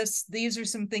this, these are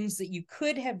some things that you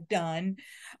could have done.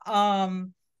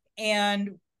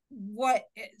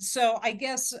 So I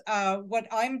guess what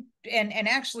I'm and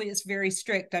actually it's very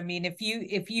strict. I mean, if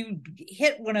you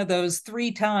hit one of those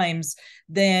 3 times,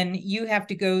 then you have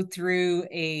to go through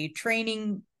a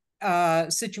training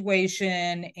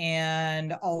situation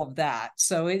and all of that.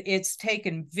 So it's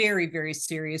taken very, very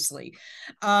seriously,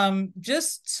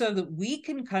 just so that we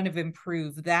can kind of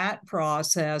improve that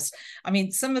process. I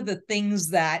mean, some of the things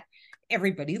that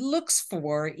everybody looks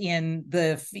for in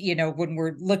the, when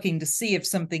we're looking to see if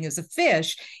something is a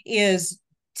fish, is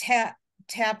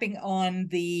tapping on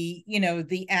the,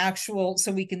 the actual,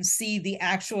 so we can see the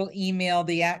actual email,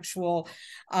 the actual,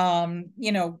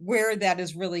 where that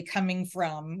is really coming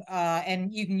from.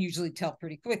 And you can usually tell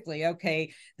pretty quickly,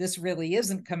 okay, this really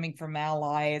isn't coming from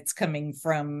Ally, it's coming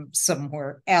from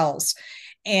somewhere else.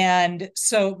 And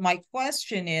so my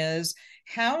question is,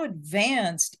 how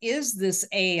advanced is this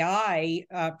AI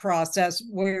process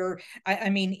where, I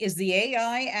mean, is the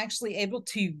AI actually able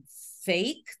to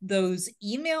fake those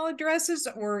email addresses,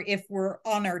 or if we're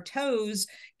on our toes,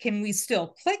 can we still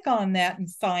click on that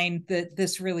and find that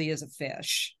this really is a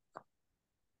phish?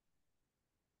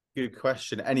 Good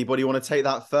question. Anybody want to take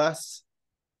that first?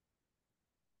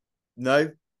 No?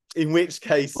 In which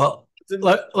case, well,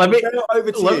 let me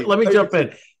over to you. Let me jump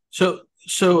in. So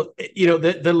you know,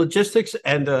 the logistics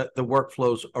and the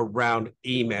workflows around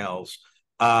emails.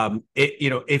 You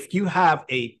know, if you have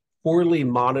a poorly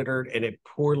monitored and a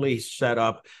poorly set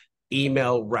up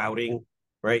email routing,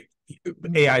 right,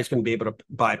 AI is going to be able to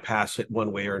bypass it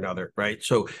one way or another, right?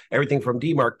 So everything from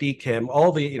DMARC, DKIM,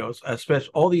 all the, you know,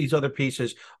 especially all these other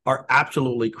pieces are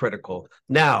absolutely critical.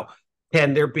 Now,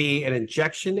 can there be an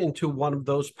injection into one of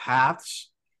those paths?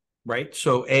 Right.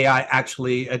 So AI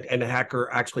actually, and a hacker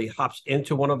actually hops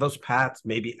into one of those paths,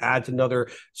 maybe adds another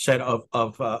set of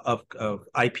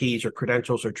IPs or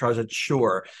credentials or trusted.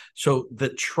 Sure. So the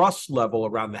trust level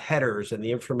around the headers and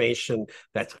the information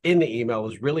that's in the email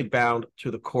is really bound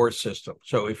to the core system.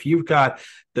 So if you've got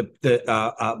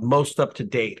the most up to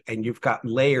date and you've got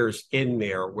layers in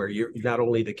there where you're not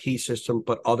only the key system,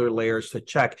 but other layers to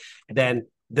check, then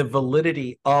the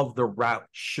validity of the route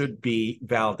should be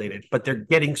validated. But they're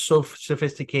getting so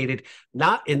sophisticated,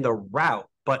 not in the route,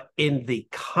 but in the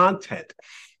content,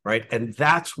 right? And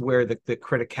that's where the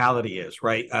criticality is,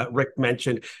 right? Rick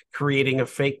mentioned creating a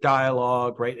fake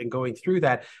dialogue, right? And going through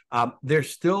that, there's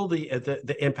still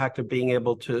the impact of being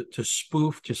able to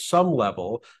spoof to some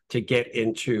level to get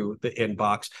into the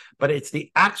inbox, but it's the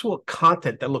actual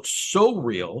content that looks so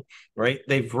real, right?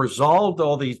 They've resolved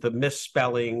all the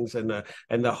misspellings and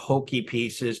the hokey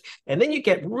pieces. And then you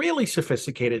get really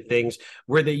sophisticated things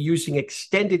where they're using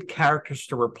extended characters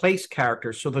to replace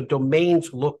characters so the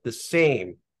domains look the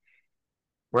same.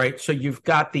 Right. So you've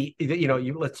got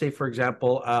let's say, for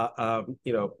example,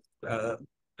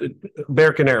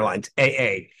 American Airlines,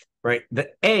 AA, right?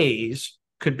 The A's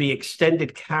could be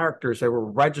extended characters that were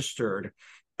registered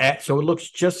so it looks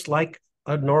just like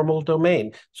a normal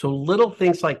domain. So little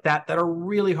things like that are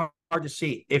really hard to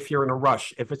see if you're in a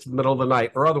rush, if it's the middle of the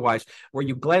night or otherwise, where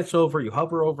you glance over, you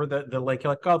hover over the link,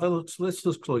 you're like, oh, this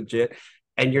looks legit.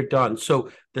 And you're done. So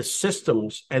the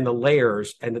systems and the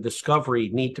layers and the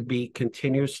discovery need to be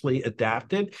continuously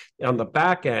adapted on the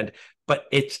back end, but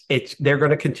they're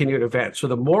going to continue to advance. So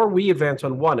the more we advance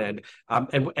on one end,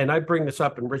 and I bring this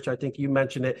up, and Rich, I think you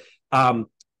mentioned it,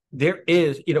 there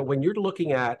is, you know, when you're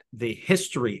looking at the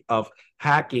history of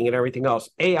hacking and everything else,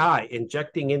 AI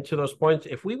injecting into those points,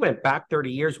 if we went back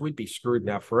 30 years, we'd be screwed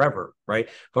now forever, right?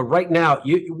 But right now,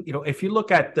 you know, if you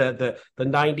look at the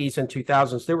 90s and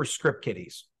 2000s, there were script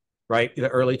kiddies, right? The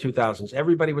early 2000s,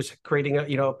 everybody was creating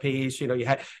a piece, you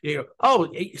had,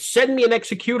 oh, send me an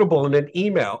executable in an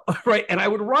email, right? And I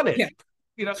would run it,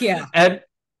 Yeah.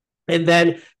 And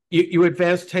then you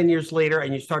advanced 10 years later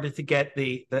and you started to get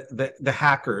the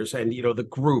hackers and, the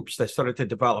groups that started to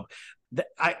develop.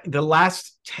 The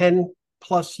last 10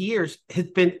 plus years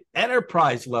has been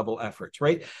enterprise level efforts,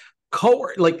 right?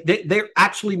 They're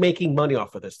actually making money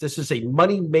off of this. This is a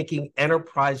money-making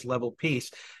enterprise level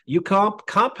piece. You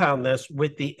compound this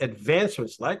with the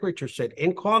advancements, like Richard said,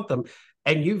 in quantum,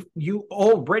 and you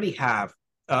already have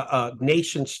a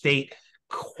nation state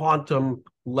quantum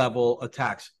level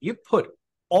attacks. You put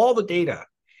all the data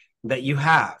that you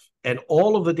have and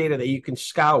all of the data that you can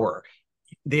scour,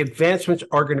 the advancements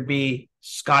are going to be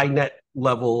Skynet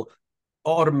level,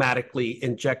 automatically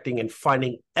injecting and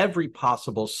finding every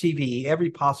possible CVE, every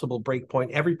possible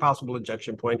breakpoint, every possible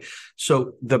injection point.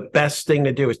 So the best thing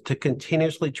to do is to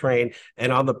continuously train,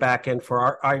 and on the back end for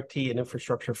our IT and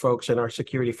infrastructure folks and our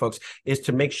security folks is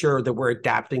to make sure that we're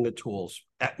adapting the tools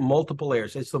at multiple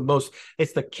layers. It's the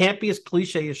campiest,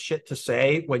 cliche shit to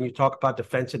say when you talk about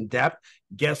defense in depth.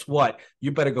 Guess what?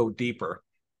 You better go deeper.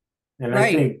 And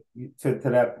right. I think to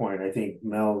that point, I think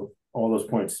Mel, all those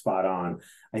points spot on.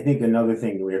 I think another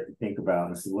thing that we have to think about,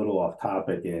 and it's a little off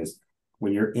topic, is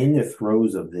when you're in the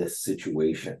throes of this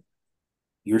situation,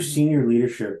 your senior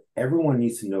leadership, everyone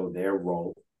needs to know their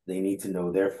role. They need to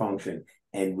know their function,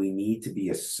 and we need to be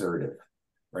assertive,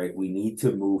 right? We need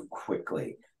to move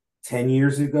quickly. 10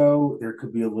 years ago, there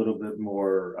could be a little bit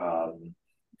more,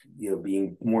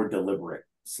 being more deliberate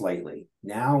slightly.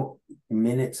 Now,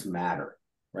 minutes matter.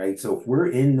 Right. So if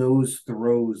we're in those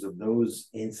throes of those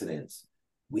incidents,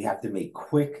 we have to make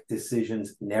quick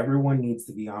decisions and everyone needs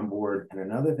to be on board. And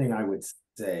another thing I would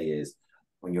say is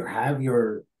when you have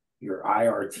your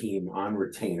IR team on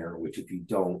retainer, which if you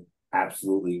don't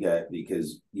absolutely get,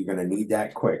 because you're going to need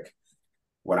that quick.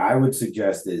 What I would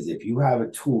suggest is if you have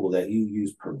a tool that you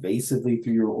use pervasively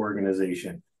through your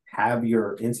organization, have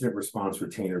your incident response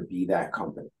retainer be that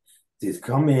company. to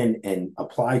come in and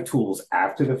apply tools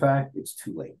after the fact, it's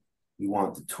too late. You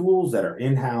want the tools that are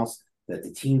in-house that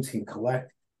the teams can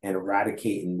collect and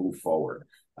eradicate and move forward.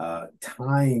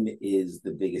 Time is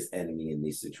the biggest enemy in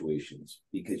these situations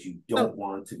because you don't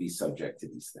want to be subject to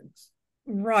these things.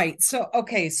 Right. So,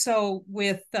 okay. So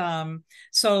with,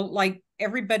 so like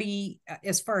everybody,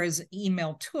 as far as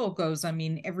email tool goes, I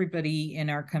mean, everybody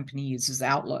in our company uses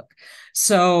Outlook.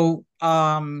 So,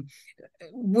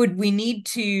 would we need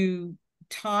to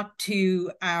talk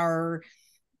to our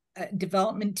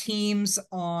development teams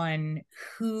on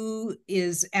who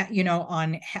is at,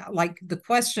 on how, like the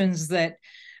questions that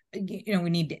we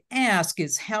need to ask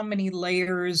is how many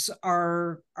layers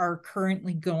are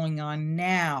currently going on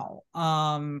now,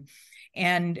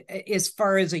 and as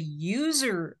far as a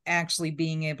user actually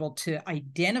being able to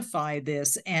identify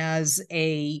this as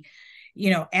a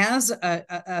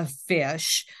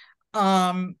fish,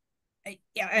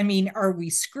 I mean, are we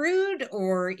screwed?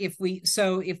 Or if we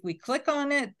click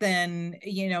on it, then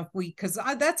because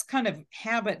that's kind of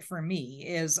habit for me,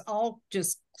 is I'll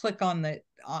just click on the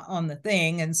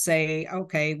thing and say,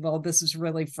 okay, well, this is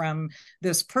really from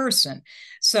this person.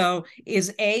 So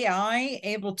is AI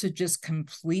able to just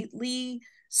completely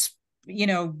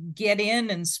get in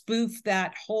and spoof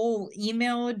that whole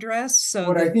email address? So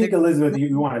what I think, Elizabeth,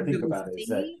 you want to think about it is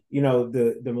that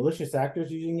the malicious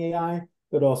actors using AI,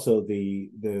 but also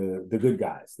the good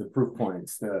guys, the proof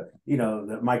points, the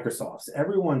Microsofts,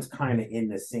 everyone's kind of in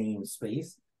the same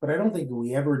space. But I don't think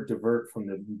we ever divert from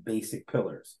the basic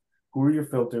pillars. Who are your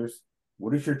filters?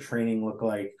 What does your training look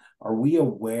like? Are we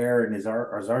aware, and is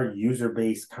our user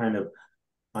base kind of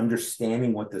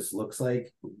understanding what this looks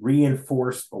like?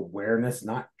 Reinforced awareness,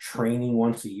 not training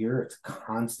once a year. It's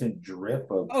constant drip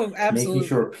of making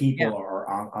sure people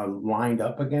are lined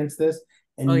up against this,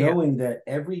 and knowing that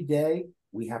every day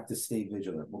we have to stay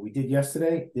vigilant. What we did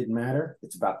yesterday didn't matter.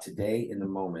 It's about today in the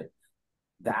moment.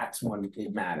 That's when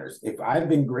it matters. If I've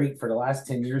been great for the last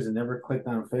 10 years and never clicked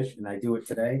on a fish and I do it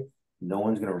today, no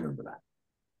one's going to remember that.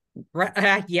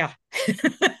 Right. Yeah,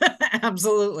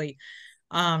 absolutely.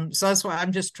 So that's why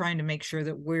I'm just trying to make sure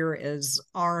that we're as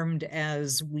armed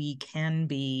as we can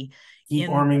be. Keep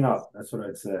arming up. That's what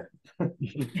I'd say.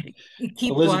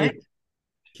 Keep Elizabeth, what?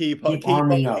 Keep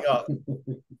arming up.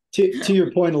 To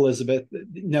your point, Elizabeth,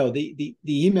 no, the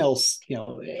emails,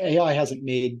 AI hasn't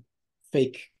made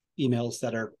fake emails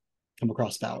that are come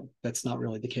across valid. That's not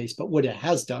really the case. But what it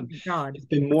has done, it's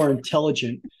been more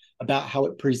intelligent about how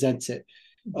it presents it.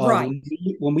 Right.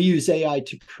 When we use AI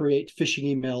to create phishing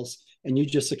emails, and you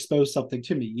just expose something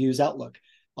to me, use Outlook.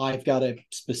 I've got a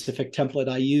specific template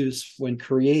I use when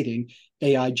creating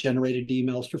AI generated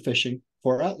emails for phishing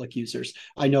for Outlook users.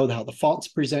 I know how the fonts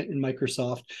present in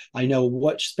Microsoft. I know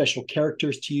what special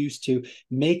characters to use to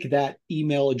make that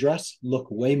email address look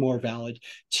way more valid.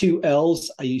 2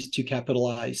 L's, I use to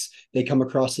capitalize. They come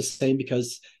across the same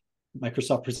because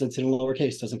Microsoft presents it in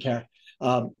lowercase, doesn't care.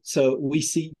 So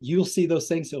you'll see those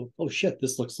things. So, oh shit,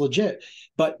 this looks legit.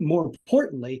 But more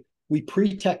importantly, we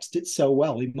pretext it so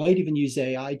well. We might even use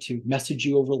AI to message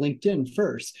you over LinkedIn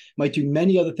first. Might do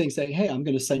many other things saying, hey, I'm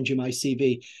going to send you my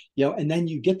CV, and then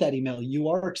you get that email. You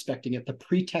are expecting it. The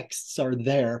pretexts are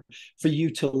there for you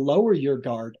to lower your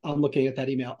guard on looking at that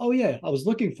email. Oh yeah, I was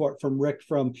looking for it from Rick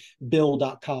from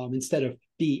Bill.com instead of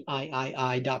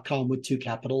BIII.com with 2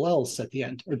 capital L's at the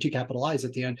end, or 2 capital I's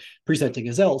at the end, presenting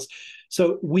as L's.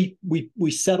 So we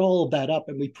set all of that up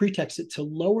and we pretext it to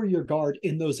lower your guard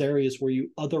in those areas where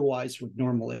you otherwise would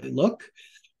normally look.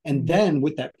 And then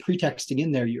with that pretexting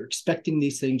in there, you're expecting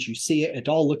these things, you see it, it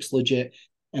all looks legit,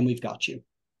 and we've got you.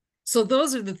 So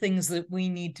those are the things that we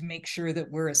need to make sure that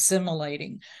we're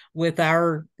assimilating with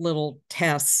our little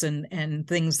tests and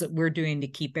things that we're doing to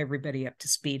keep everybody up to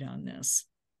speed on this.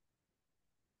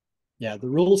 Yeah, the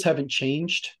rules haven't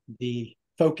changed. The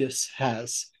focus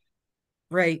has.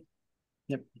 Right.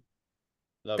 Yep.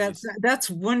 That's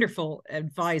wonderful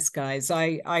advice, guys.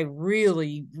 I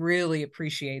really, really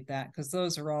appreciate that, because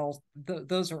those are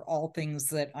all things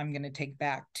that I'm going to take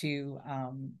back to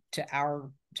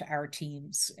our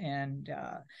teams, and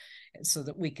so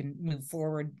that we can move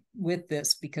forward with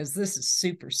this, because this is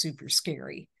super, super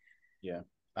scary. Yeah.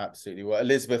 Absolutely. Well,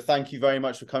 Elizabeth, thank you very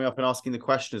much for coming up and asking the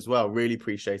question as well. Really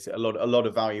appreciate it. A lot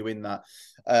of value in that.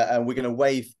 And we're going to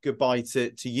wave goodbye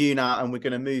to you now, and we're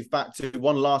going to move back to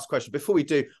one last question. Before we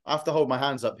do, I have to hold my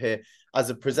hands up here. As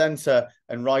a presenter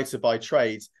and writer by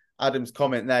trade, Adam's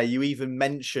comment there, you even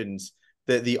mentioned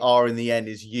that the R in the N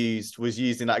was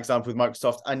used in that example with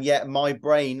Microsoft, and yet my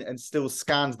brain and still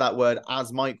scanned that word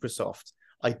as Microsoft.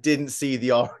 I didn't see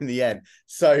the R in the N.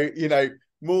 So,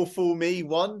 more fool me,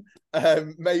 one.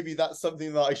 Maybe that's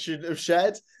something that I shouldn't have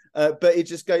shared. but it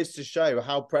just goes to show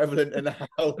how prevalent and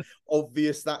how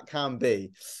obvious that can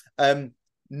be.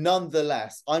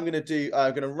 Nonetheless, I'm going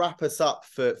to wrap us up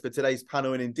for today's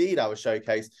panel and indeed our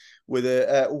showcase with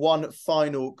one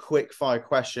final quick fire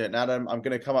question. Adam, I'm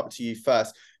going to come up to you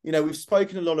first. You know, we've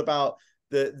spoken a lot about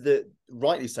the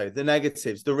rightly so, the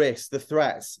negatives, the risks, the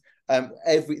threats,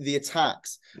 the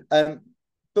attacks. But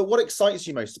what excites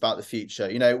you most about the future?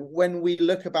 You know, when we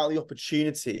look about the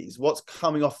opportunities, what's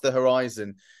coming off the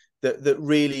horizon that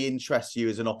really interests you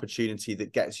as an opportunity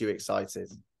that gets you excited?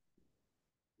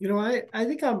 You know, I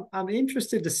think I'm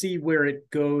interested to see where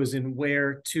it goes, and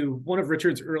where, to one of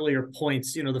Richard's earlier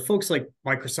points, you know, the folks like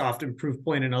Microsoft and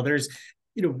Proofpoint and others,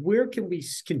 you know, where can we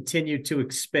continue to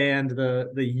expand the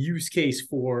use case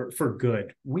for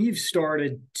good? We've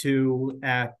started to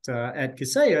at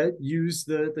Kaseya use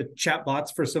the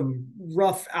chatbots for some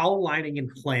rough outlining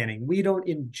and planning. We don't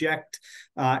inject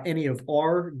any of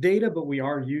our data, but we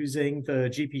are using the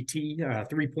GPT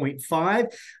 3.5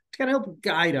 to kind of help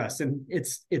guide us, and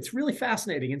it's really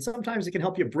fascinating. And sometimes it can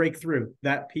help you break through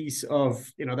that piece of,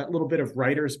 you know, that little bit of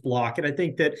writer's block. And I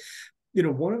think that, you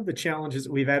know, one of the challenges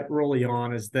that we've had early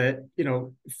on is that, you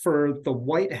know, for the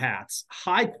white hats,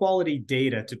 high quality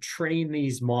data to train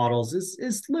these models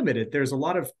is limited. There's a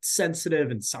lot of sensitive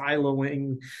and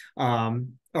siloing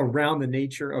around the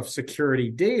nature of security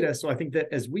data. So I think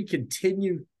that as we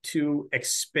continue to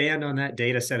expand on that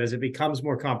data set, as it becomes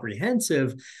more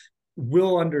comprehensive,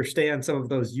 we'll understand some of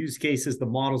those use cases. The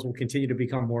models will continue to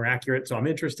become more accurate. So I'm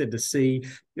interested to see,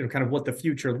 you know, kind of what the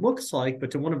future looks like. But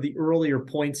to one of the earlier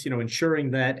points, you know,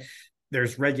 ensuring that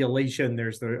there's regulation,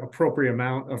 there's the appropriate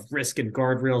amount of risk and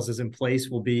guardrails is in place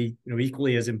will be, you know,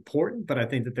 equally as important. But I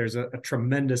think that there's a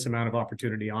tremendous amount of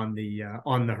opportunity on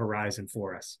the horizon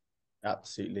for us.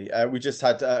 Absolutely. We just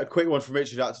had a quick one from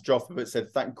Richard out to Joffa, but said,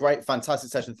 great,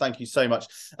 fantastic session. Thank you so much.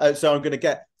 So I'm going to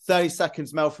get 30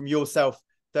 seconds, Mel, from yourself,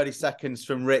 30 seconds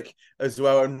from Rick as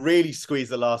well, and really squeeze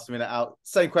the last minute out.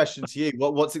 Same question to you.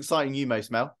 What's exciting you most,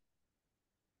 Mel?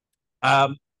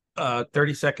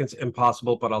 30 seconds,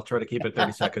 impossible, but I'll try to keep it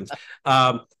 30 seconds.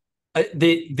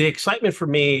 The excitement for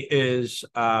me is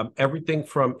everything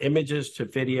from images to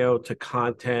video to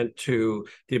content to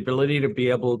the ability to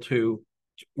be able to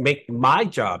make my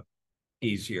job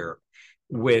easier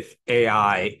with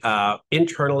AI,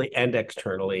 internally and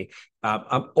externally.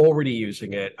 I'm already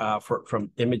using it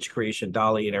from image creation,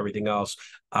 DALL-E, and everything else.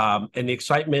 And the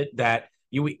excitement that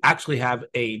you actually have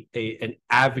an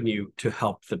avenue to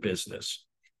help the business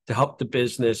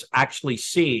actually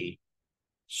see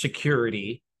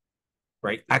security,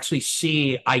 right? Actually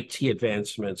see IT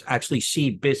advancements, actually see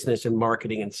business and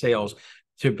marketing and sales,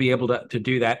 to be able to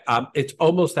do that. It's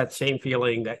almost that same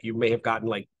feeling that you may have gotten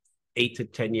like 8 to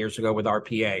 10 years ago with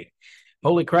RPA.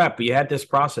 Holy crap, you had this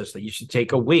process that you should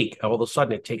take a week. All of a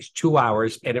sudden it takes 2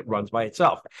 hours and it runs by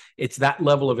itself. It's that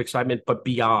level of excitement, but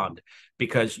beyond,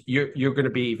 because you're going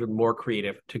to be even more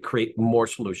creative to create more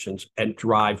solutions and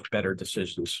drive better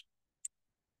decisions.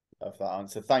 Love that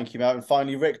answer. Thank you, Mel. And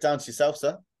finally, Rick, down to yourself,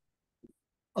 sir.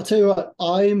 I'll tell you what,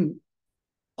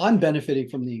 I'm benefiting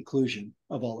from the inclusion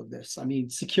of all of this. I mean,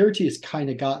 security has kind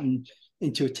of gotten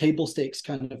into a table stakes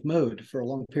kind of mode for a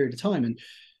long period of time. And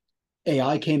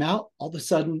AI came out, all of a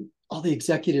sudden, all the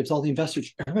executives, all the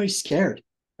investors, everybody's scared.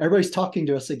 Everybody's talking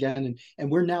to us again.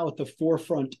 And we're now at the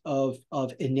forefront of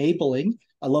enabling,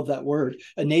 I love that word,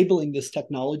 enabling this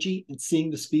technology and seeing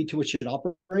the speed to which it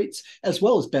operates, as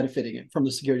well as benefiting it from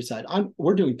the security side.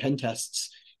 We're doing pen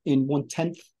tests in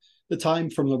 1/10 the time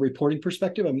from the reporting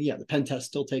perspective. I mean, yeah, the pen test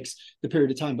still takes the period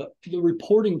of time, but the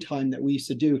reporting time that we used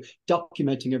to do,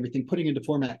 documenting everything, putting into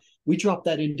format, we drop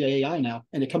that into AI now,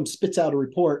 and it spits out a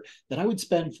report that I would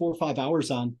spend 4 or 5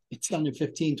 hours on. It's done in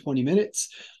 15, 20 minutes.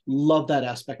 Love that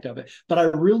aspect of it. But I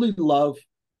really love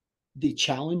the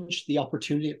challenge, the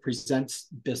opportunity it presents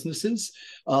businesses,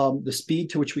 the speed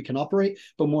to which we can operate,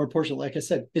 but more importantly, like I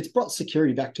said, it's brought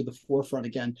security back to the forefront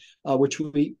again, which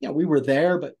we were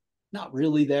there, but not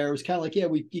really there. It was kind of like,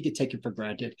 you could take it for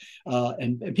granted.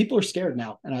 And people are scared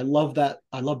now. And I love that.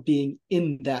 I love being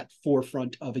in that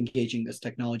forefront of engaging this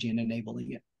technology and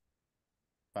enabling it.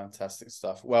 Fantastic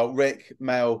stuff. Well, Rick,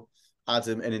 Mel,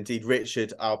 Adam, and indeed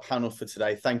Richard, our panel for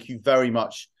today, thank you very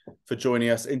much for joining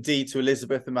us. Indeed, to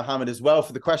Elizabeth and Mohammed as well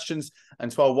for the questions,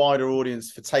 and to our wider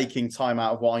audience for taking time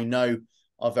out of what I know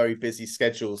are very busy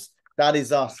schedules. That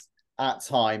is us at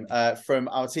time. From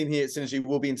our team here at Synergy,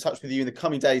 we'll be in touch with you in the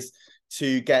coming days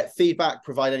to get feedback,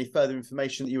 provide any further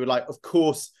information that you would like. Of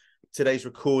course, today's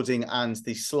recording and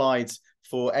the slides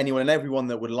for anyone and everyone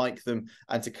that would like them,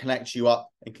 and to connect you up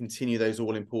and continue those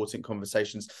all important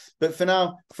conversations. But for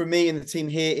now, from me and the team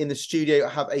here in the studio,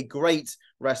 have a great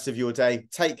rest of your day.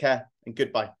 Take care and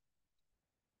goodbye.